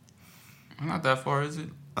 Not that far, is it?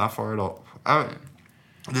 Not far at all.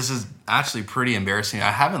 This is actually pretty embarrassing.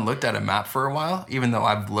 I haven't looked at a map for a while, even though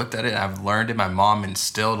I've looked at it and I've learned it. My mom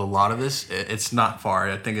instilled a lot of this. It's not far.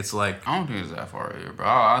 I think it's like... I don't think it's that far here, bro.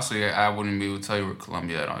 Honestly, I wouldn't be able to tell you where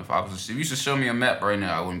Colombia is. If you should show me a map right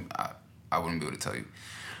now, I wouldn't be able to tell you.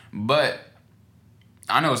 But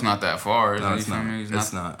I know it's not that far. No, it's not.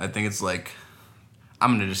 It's not. I think it's like...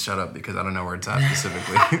 I'm going to just shut up because I don't know where it's at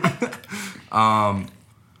specifically.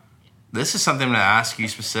 This is something to ask you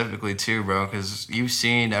specifically too, bro, because you've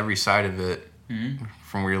seen every side of it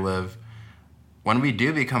from where you live. When we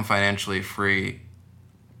do become financially free,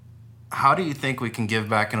 how do you think we can give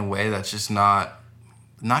back in a way that's just not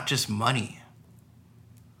just money,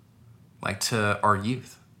 like to our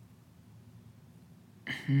youth?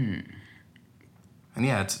 And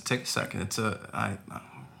yeah, take a second. It's a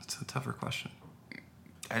tougher question.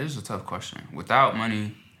 That is a tough question. Without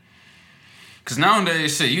money. Because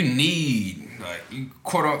nowadays, shit, you need, like, you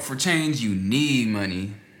quote up for change, you need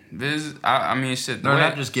money. I mean, shit. No,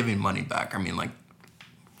 not just giving money back. I mean, like,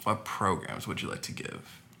 what programs would you like to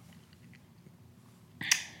give?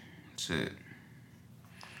 Shit.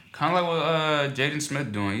 Kind of like what Jaden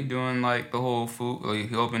Smith doing. He doing, like, the whole food. Like,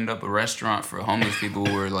 he opened up a restaurant for homeless people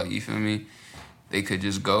where, like, you feel me? They could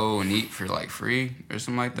just go and eat for, like, free or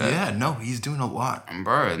something like that. Yeah, no, he's doing a lot.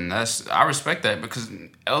 Bro, and I respect that because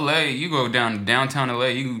LA, you go downtown LA,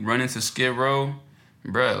 you run into Skid Row,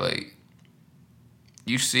 bro, like,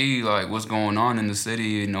 you see, like, what's going on in the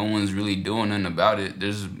city and no one's really doing nothing about it.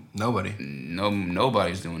 There's... Nobody's doing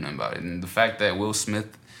nothing about it. And the fact that Will Smith's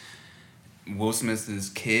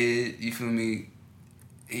kid, you feel me?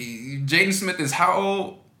 Jaden Smith is how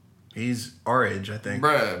old? He's our age, I think.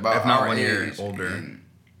 Bruh, about if not our 1 year age. older. And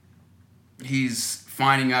he's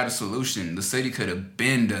finding out a solution. The city could have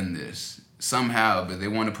been done this. somehow, but they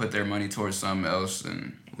want to put their money towards something else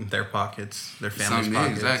and their pockets, their family's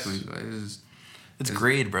pockets. Exactly. Like, it's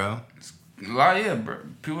greed, bro. Bro.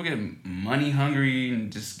 People get money hungry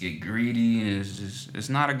and just get greedy, and it's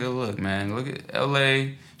not a good look, man. Look at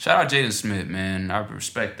LA. Shout out Jaden Smith, man. I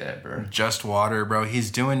respect that, bro. Just Water, bro. He's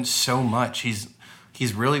doing so much. He's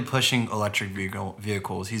really pushing electric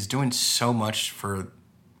vehicles. He's doing so much for,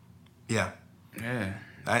 yeah.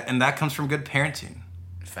 And that comes from good parenting.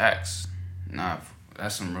 Facts. Nah,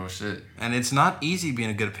 that's some real shit. And it's not easy being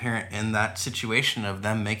a good parent in that situation of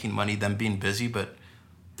them making money, them being busy, but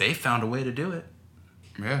they found a way to do it.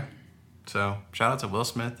 Yeah. So shout out to Will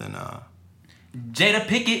Smith and Jada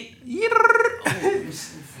Pickett. You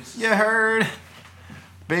heard.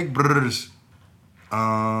 Big brothers.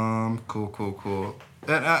 Cool.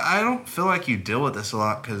 And I don't feel like you deal with this a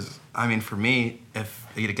lot because, I mean, for me, if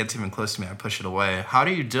it gets even close to me, I push it away. How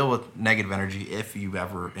do you deal with negative energy if you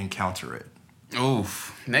ever encounter it?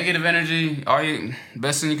 Oof. Negative energy,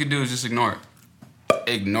 best thing you can do is just ignore it.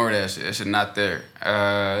 Ignore that shit. That shit not there.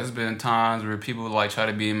 There's been times where people like try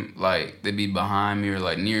to be like, they be behind me or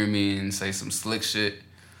like near me and say some slick shit.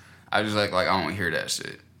 I just like I don't hear that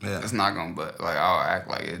shit. Yeah. It's not gonna, but like I'll act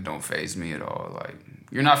like it don't faze me at all. Like,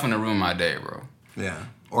 you're not gonna ruin my day, bro. Yeah.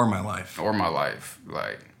 Or my life.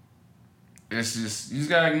 Like, it's just, you just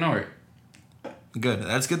gotta ignore it. Good.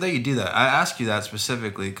 That's good that you do that. I ask you that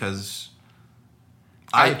specifically because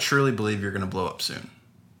I truly believe you're gonna blow up soon.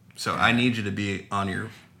 So I need you to be on your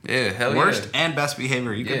worst and best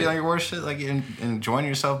behavior. You could be on your worst shit, like enjoying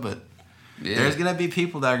yourself, but there's gonna be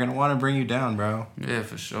people that are gonna want to bring you down, bro. Yeah,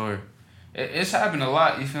 for sure. It's happened a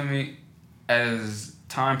lot. You feel me? As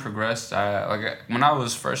time progressed, when I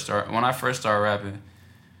first started rapping,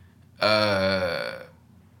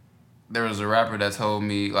 there was a rapper that told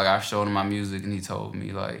me, like, I showed him my music and he told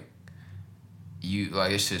me like,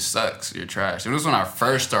 this shit sucks. You're trash. It was when I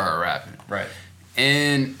first started rapping. Right.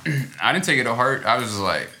 And I didn't take it to heart. I was just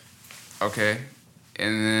like, okay.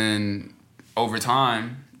 And then over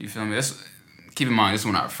time, you feel me? Keep in mind, this is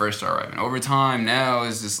when I first started rapping. Over time, now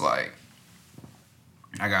it's just like,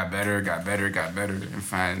 I got better,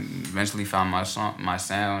 and eventually found my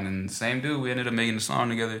sound. And the same dude, we ended up making a song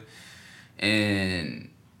together. And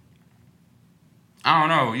I don't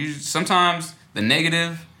know. Sometimes the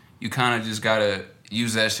negative, you kind of just gotta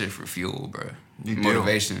use that shit for fuel, bro.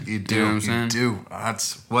 Motivation. You do. You know what I'm saying? You do.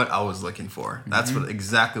 That's what I was looking for. That's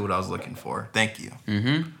exactly what I was looking for. Thank you.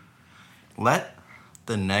 Let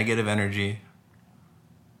the negative energy,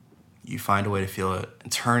 you find a way to feel it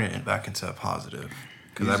and turn it back into a positive.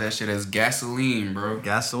 Use that shit as gasoline, bro.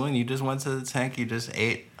 Gasoline. You just went to the tank. You just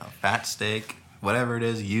ate a fat steak. Whatever it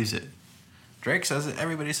is, use it. Drake says it.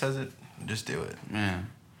 Everybody says it. Just do it. Man.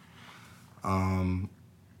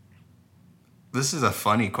 This is a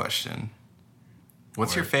funny question.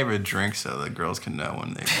 What's your favorite drink so the girls can know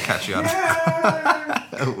when they catch you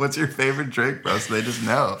out? What's your favorite drink, bro? So they just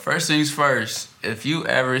know. First things first. If you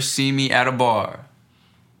ever see me at a bar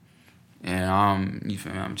and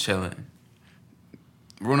I'm chilling,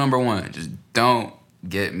 rule number 1, just don't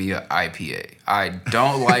get me an IPA. I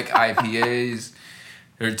don't like IPAs.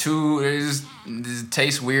 They just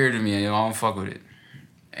taste weird to me. I don't fuck with it.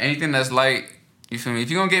 Anything that's light, you feel me? If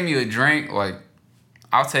you're gonna get me a drink, like,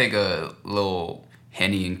 I'll take a little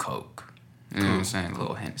Henny and Coke. You know what I'm saying? A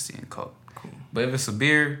little Hennessy and Coke. Cool. But if it's a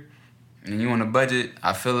beer and you on a budget,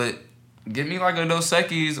 I feel it. Get me like a Dos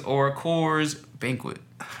Equis or a Coors Banquet.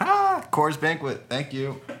 Coors Banquet. Thank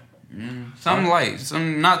you. Something light.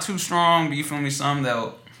 Something not too strong, but you feel me? Something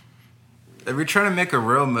that... If you're trying to make a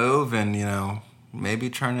real move and, maybe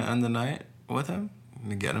trying to end the night with him,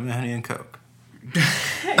 you get him a Henny and Coke.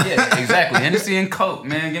 Yeah, exactly. Hennessy and Coke,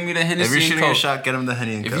 man. Give me the Hennessy and Coke. If you're shooting a shot, get him the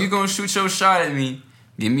Henny and Coke. If you're going to shoot your shot at me,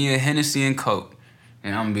 give me a Hennessy and Coke.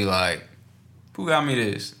 And I'm going to be like, who got me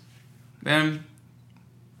this? Them?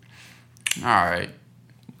 All right.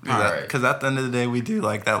 Because at the end of the day, we do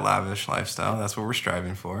like that lavish lifestyle. That's what we're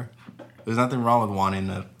striving for. There's nothing wrong with wanting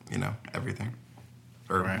to, everything.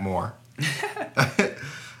 Or more.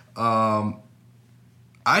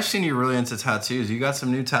 I've seen you really into tattoos. You got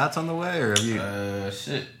some new tats on the way, or have you?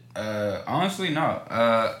 Shit. Honestly, no.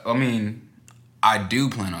 I do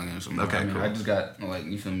plan on getting some more. Okay, cool. I just got,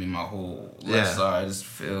 you feel me, my whole left side. I just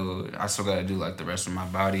feel, I still got to do, the rest of my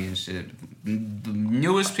body and shit. The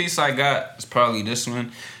newest piece I got is probably this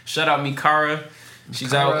one. Shout out Mikara.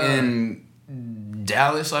 She's out in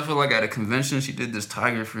Dallas, I feel like, at a convention. She did this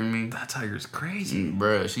tiger for me. That tiger's crazy.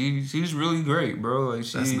 Bruh, she's really great, bro.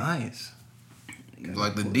 That's nice.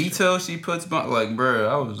 The detail she puts, bruh,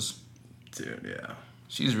 I was... Dude, yeah.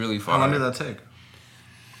 She's really far. How long did that take?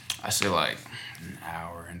 I say, an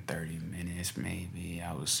hour and 30 minutes maybe.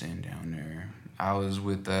 I was sitting down there. I was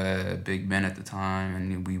with Big Ben at the time,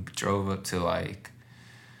 and we drove up to like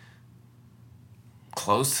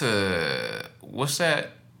close to what's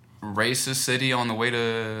that racist city on the way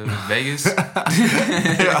to Vegas?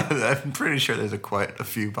 Yeah, I'm pretty sure there's quite a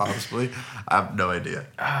few possibly. I have no idea.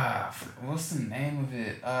 What's the name of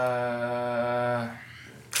it? I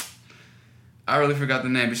really forgot the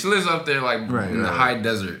name, but she lives up there like in the high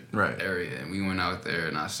desert area, and we went out there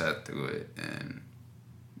and I sat through it, and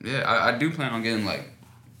yeah, I do plan on getting like.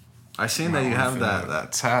 I seen that you have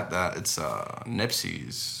that tat that it's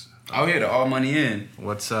Nipsey's. Oh yeah, the All Money In.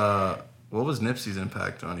 What was Nipsey's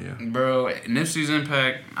impact on you? Bro, Nipsey's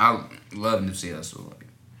impact, I love Nipsey Hussle. Like,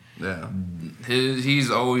 yeah. He's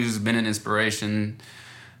always been an inspiration.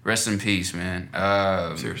 Rest in peace, man.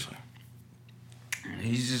 Seriously.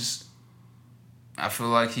 He's just, I feel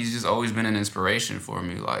like he's just always been an inspiration for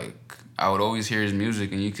me. Like, I would always hear his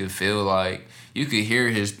music and you could feel like, you could hear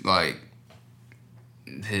his, like,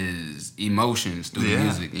 his emotions through the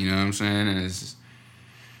music, you know what I'm saying? And it's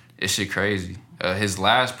shit crazy. His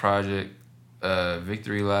last project,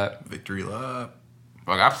 Victory Lap.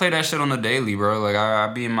 Like, I play that shit on the daily, bro. Like,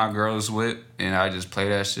 I be in my girl's whip, and I just play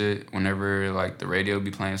that shit whenever, like, the radio be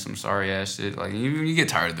playing some sorry-ass shit. Like, you get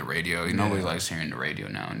tired of the radio. Nobody likes hearing the radio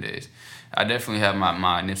nowadays. I definitely have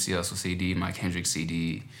my Nipsey Hussle CD, my Kendrick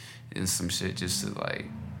CD, and some shit just to, like,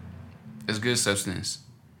 it's good substance.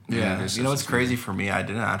 Yeah. You know what's crazy for me? I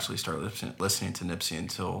didn't actually start listening to Nipsey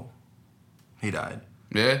until he died.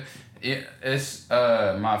 Yeah. Yeah, it's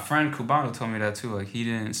my friend Cubano told me that too. Like, he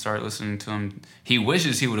didn't start listening to him. He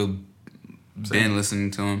wishes he would have been listening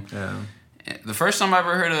to him. Yeah. The first time I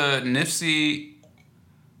ever heard a Nipsey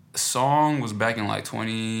song was back in like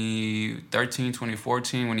 2013,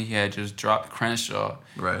 2014 when he had just dropped Crenshaw.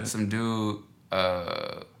 Right. Some dude,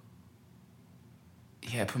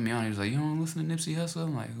 he had put me on. He was like, "You don't listen to Nipsey Hussle?"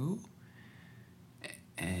 I'm like, "Who?"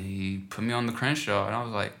 And he put me on the Crenshaw, and I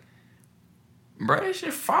was like, bro, that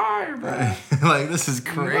shit fire, bro. Like, this is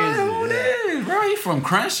crazy. Bro, he from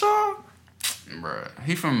Crenshaw? Bro,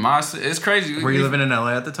 he from my city. It's crazy. Were you living in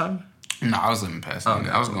LA at the time? No, I was living in Pasadena.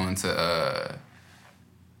 I was going to,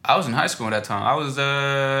 I was in high school at that time. I was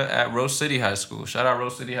at Rose City High School. Shout out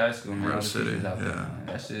Rose City High School, man. Rose City, yeah.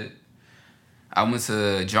 That shit. I went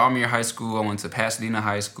to John Muir High School. I went to Pasadena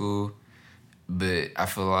High School. But I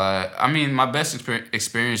feel like, I mean, my best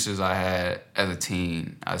experiences I had as a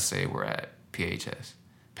teen, I'd say, were at PHS,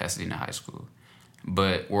 Pasadena High School.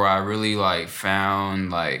 But where I really like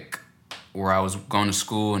found like where I was going to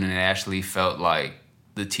school and it actually felt like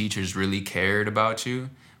the teachers really cared about you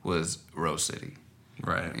was Rose City.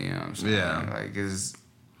 Right. You know what I'm saying? Yeah. Like, it's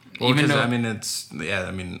even though, I mean, I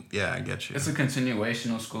get you. It's a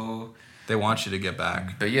continuational school. They want you to get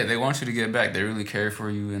back. But yeah, they want you to get back. They really care for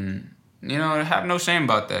you, and you know, have no shame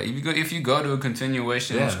about that. If you go to a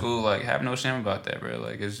continuational school, like, have no shame about that, bro.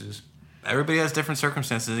 Like, it's just. Everybody has different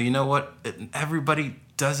circumstances. You know what? Everybody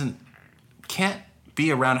can't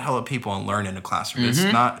be around hella people and learn in a classroom. Mm-hmm.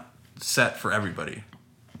 It's not set for everybody.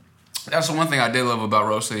 That's the one thing I did love about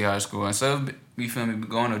Rose City High School. Instead of, you feel me,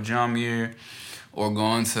 going to John Muir or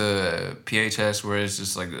going to PHS where it's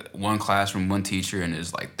just like one classroom, one teacher, and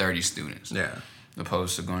there's like 30 students. Yeah.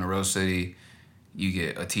 Opposed to going to Rose City, you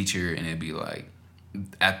get a teacher and it'd be like,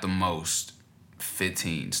 at the most,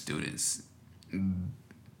 15 students.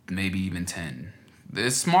 Maybe even 10.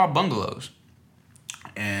 It's small bungalows,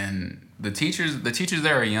 and the teachers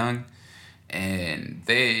there are young, and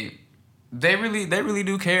they really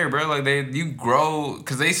do care, bro. Like, you grow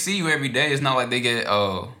because they see you every day. It's not like they get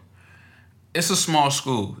it's a small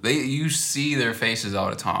school. You see their faces all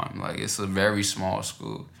the time. Like, it's a very small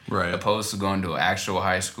school, right? Opposed to going to an actual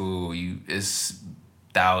high school, it's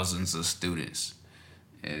thousands of students.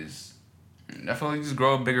 I feel like you just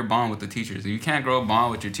grow a bigger bond with the teachers. If you can't grow a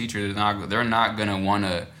bond with your teacher, they're not gonna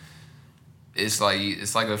wanna. It's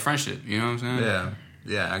like a friendship. You know what I'm saying?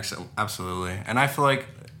 Yeah, absolutely. And I feel like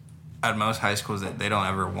at most high schools that they don't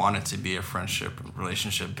ever want it to be a friendship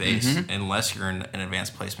relationship based unless you're in an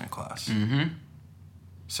advanced placement class. Mm-hmm.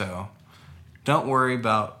 So, don't worry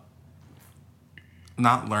about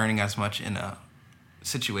not learning as much in a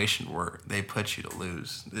situation where they put you to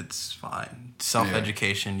lose. It's fine.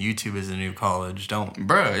 Self-education. YouTube is the new college.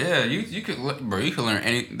 Bro, yeah, you could learn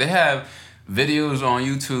any. They have videos on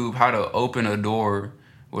YouTube how to open a door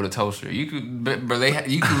with a toaster. You could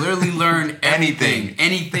literally learn anything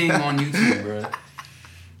on YouTube, bro.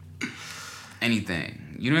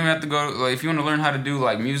 Anything. You don't even have to go, like, if you want to learn how to do,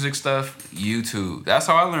 like, music stuff, YouTube. That's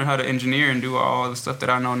how I learned how to engineer and do all the stuff that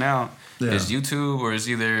I know now. Yeah. It's YouTube, or it's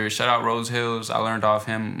either shout out Rose Hills. I learned off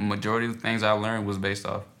him. Majority of the things I learned was based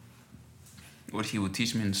off what he would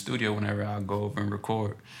teach me in the studio whenever I go over and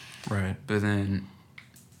record. Right. But then,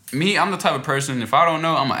 me, I'm the type of person, if I don't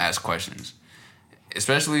know, I'm going to ask questions.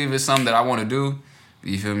 Especially if it's something that I want to do.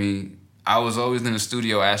 You feel me? I was always in the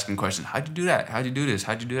studio asking questions. How'd you do that? How'd you do this?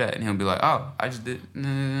 How'd you do that? And he'll be like, oh, I just did.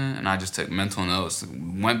 And I just took mental notes.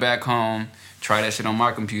 Went back home, tried that shit on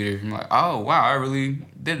my computer. I'm like, oh, wow, I really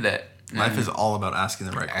did that. Life is all about asking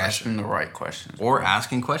the right questions. Asking the right questions. Or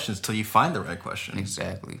asking questions till you find the right question.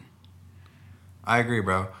 Exactly. I agree,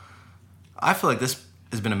 bro. I feel like this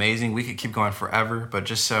has been amazing. We could keep going forever, but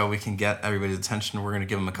just so we can get everybody's attention, we're going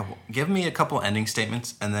to give me a couple ending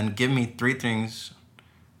statements, and then give me 3 things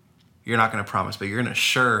you're not going to promise, but you're going to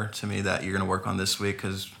assure to me that you're going to work on this week,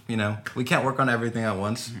 because, you know, we can't work on everything at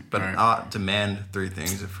once, but right. I'll demand 3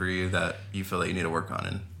 things for you that you feel that you need to work on,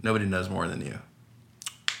 and nobody knows more than you.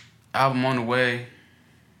 Album on the way.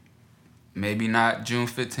 Maybe not June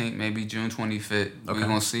 15th, maybe June 25th. Okay. We're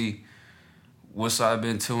going to see. What's I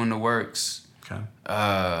Been To in the works. Okay.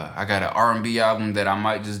 I got an R&B album that I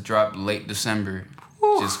might just drop late December.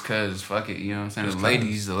 Whew. Just cause, fuck it, you know what I'm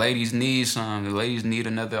saying? The ladies need some. The ladies need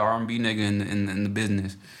another R&B nigga in the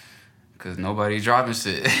business. Cause nobody's dropping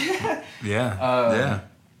shit. Yeah.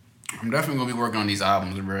 I'm definitely gonna be working on these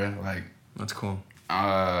albums, bro. Like, that's cool.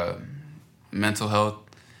 Mental health.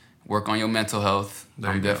 Work on your mental health.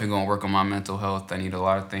 I'm definitely gonna work on my mental health. I need a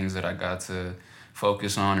lot of things that I got to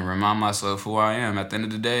focus on and remind myself who I am. At the end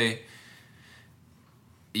of the day,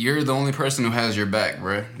 you're the only person who has your back,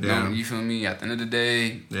 bro. Yeah. You feel me? At the end of the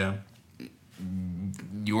day, yeah,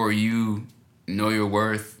 you know your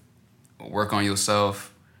worth, work on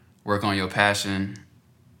yourself, work on your passion,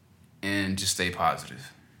 and just stay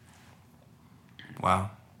positive.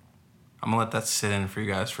 Wow. I'm going to let that sit in for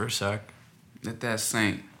you guys for a sec. Let that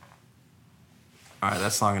sink. All right,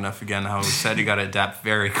 that's long enough again. How we said, you got to adapt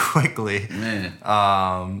very quickly.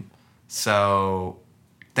 Man. So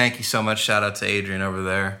thank you so much. Shout out to Adrian over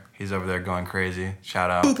there. He's over there going crazy.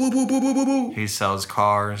 Shout out. Boop, boop, boop, boop, boop, boop. He sells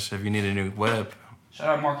cars. If you need a new whip. Shout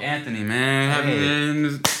out Mark Anthony, man.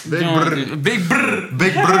 Hey. Big brr.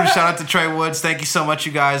 Big brr. Shout out to Trey Woods. Thank you so much,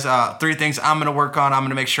 you guys. 3 things I'm going to work on. I'm going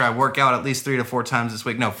to make sure I work out at least 3 to 4 times this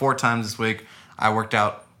week. No, 4 times this week. I worked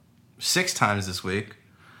out 6 times this week.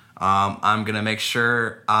 I'm going to make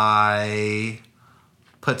sure I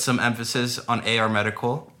put some emphasis on AR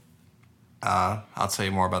Medical. I'll tell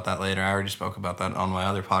you more about that later. I already spoke about that on my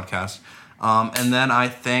other podcast. And then I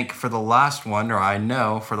think for the last one, or I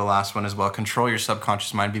know for the last one as well, control your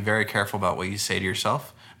subconscious mind. Be very careful about what you say to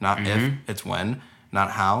yourself. Not if, it's when.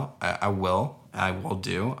 Not how. I will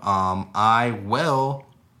do. I'm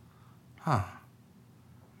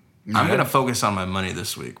going to focus on my money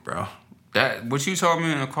this week, bro. That what you told me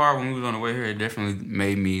in the car when we was on the way here, it definitely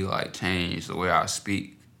made me like change the way I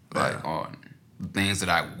speak, like on things that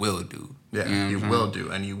I will do. Yeah, you will do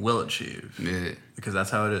and you will achieve. Yeah, because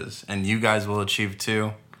that's how it is, and you guys will achieve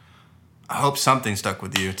too. I hope something stuck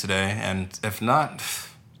with you today, and if not,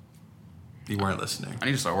 you weren't listening. I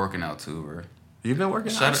need to start working out too, bro. You've been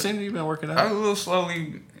working out? I've seen you've been working out. I a little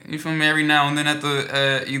slowly. You feel me? Every now and then at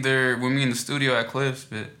the either with me in the studio at Cliffs,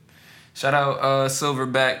 but. Shout out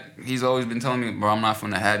Silverback. He's always been telling me, bro, I'm not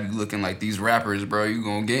finna have you looking like these rappers, bro. You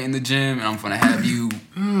gonna get in the gym and I'm finna have you.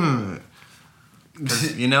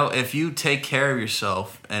 You know, if you take care of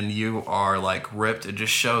yourself and you are like ripped, it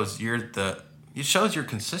just shows you're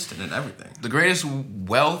consistent in everything. The greatest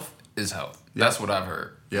wealth is health. Yep. That's what I've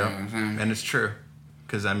heard. Yeah, you know what I'm saying? And it's true.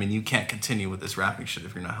 Because I mean, you can't continue with this rapping shit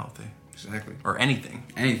if you're not healthy. Exactly. Or anything.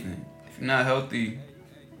 Anything. If you're not healthy.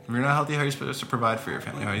 If you're not healthy, how are you supposed to provide for your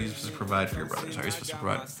family? How are you supposed to provide for your brothers? How are you supposed to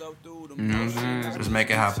provide? You know what I'm saying? Just make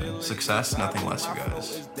it happen. Success, nothing less, you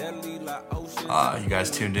guys. You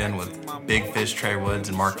guys tuned in with Big Fish, Trey Woods,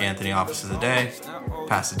 and Mark Anthony, Office of the Day,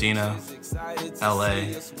 Pasadena,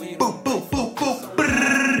 LA. Boop, boop, boop, boop.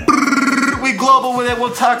 Brrr, brrr. We global with it.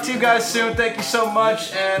 We'll talk to you guys soon. Thank you so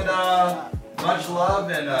much, and much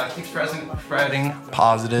love, and keep spreading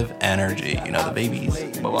positive energy. You know the babies.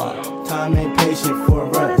 Bye-bye. Time ain't patient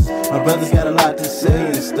for us. My brother's got a lot to say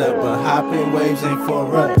and stuff, but hopping waves ain't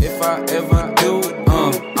for us. If I ever do,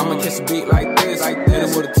 I'ma catch a beat like this. Hit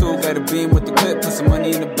him with a tool, got a beam with the clip. Put some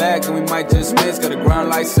money in the bag, and we might just miss. Got a grind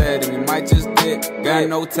like said, and we might just dip. Got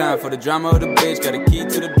no time for the drama of the bitch. Got a key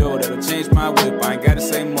to the door that'll change my whip. I ain't gotta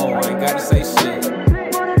say more, I ain't gotta say shit.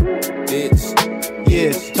 Bitch.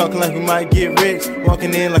 Yeah, talking like we might get rich.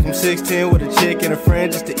 Walking in like I'm 6'10" with a chick and a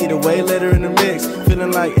friend just to eat away later in the mix.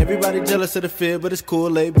 Feeling like everybody jealous of the fit, but it's cool,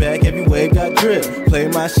 laid back, every wave got drip. Play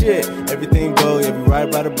my shit, everything go, yeah, we right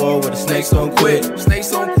by the bowl where the snakes don't quit.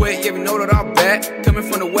 Snakes don't quit, yeah, we know that I'm back. Coming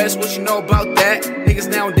from the west, what you know about that? Niggas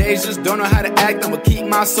nowadays just don't know how to act. I'ma keep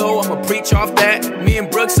my soul, I'ma preach off that. Me and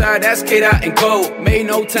Brookside, that's K-Dot and Cole. Made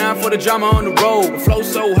no time for the drama on the road. The flow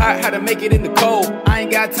so hot, how to make it in the cold. I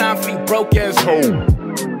ain't got time for you broke ass hoes.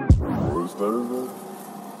 Thursday,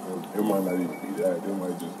 it might not even be that. They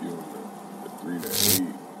might just give them the 3 to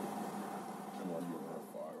 8.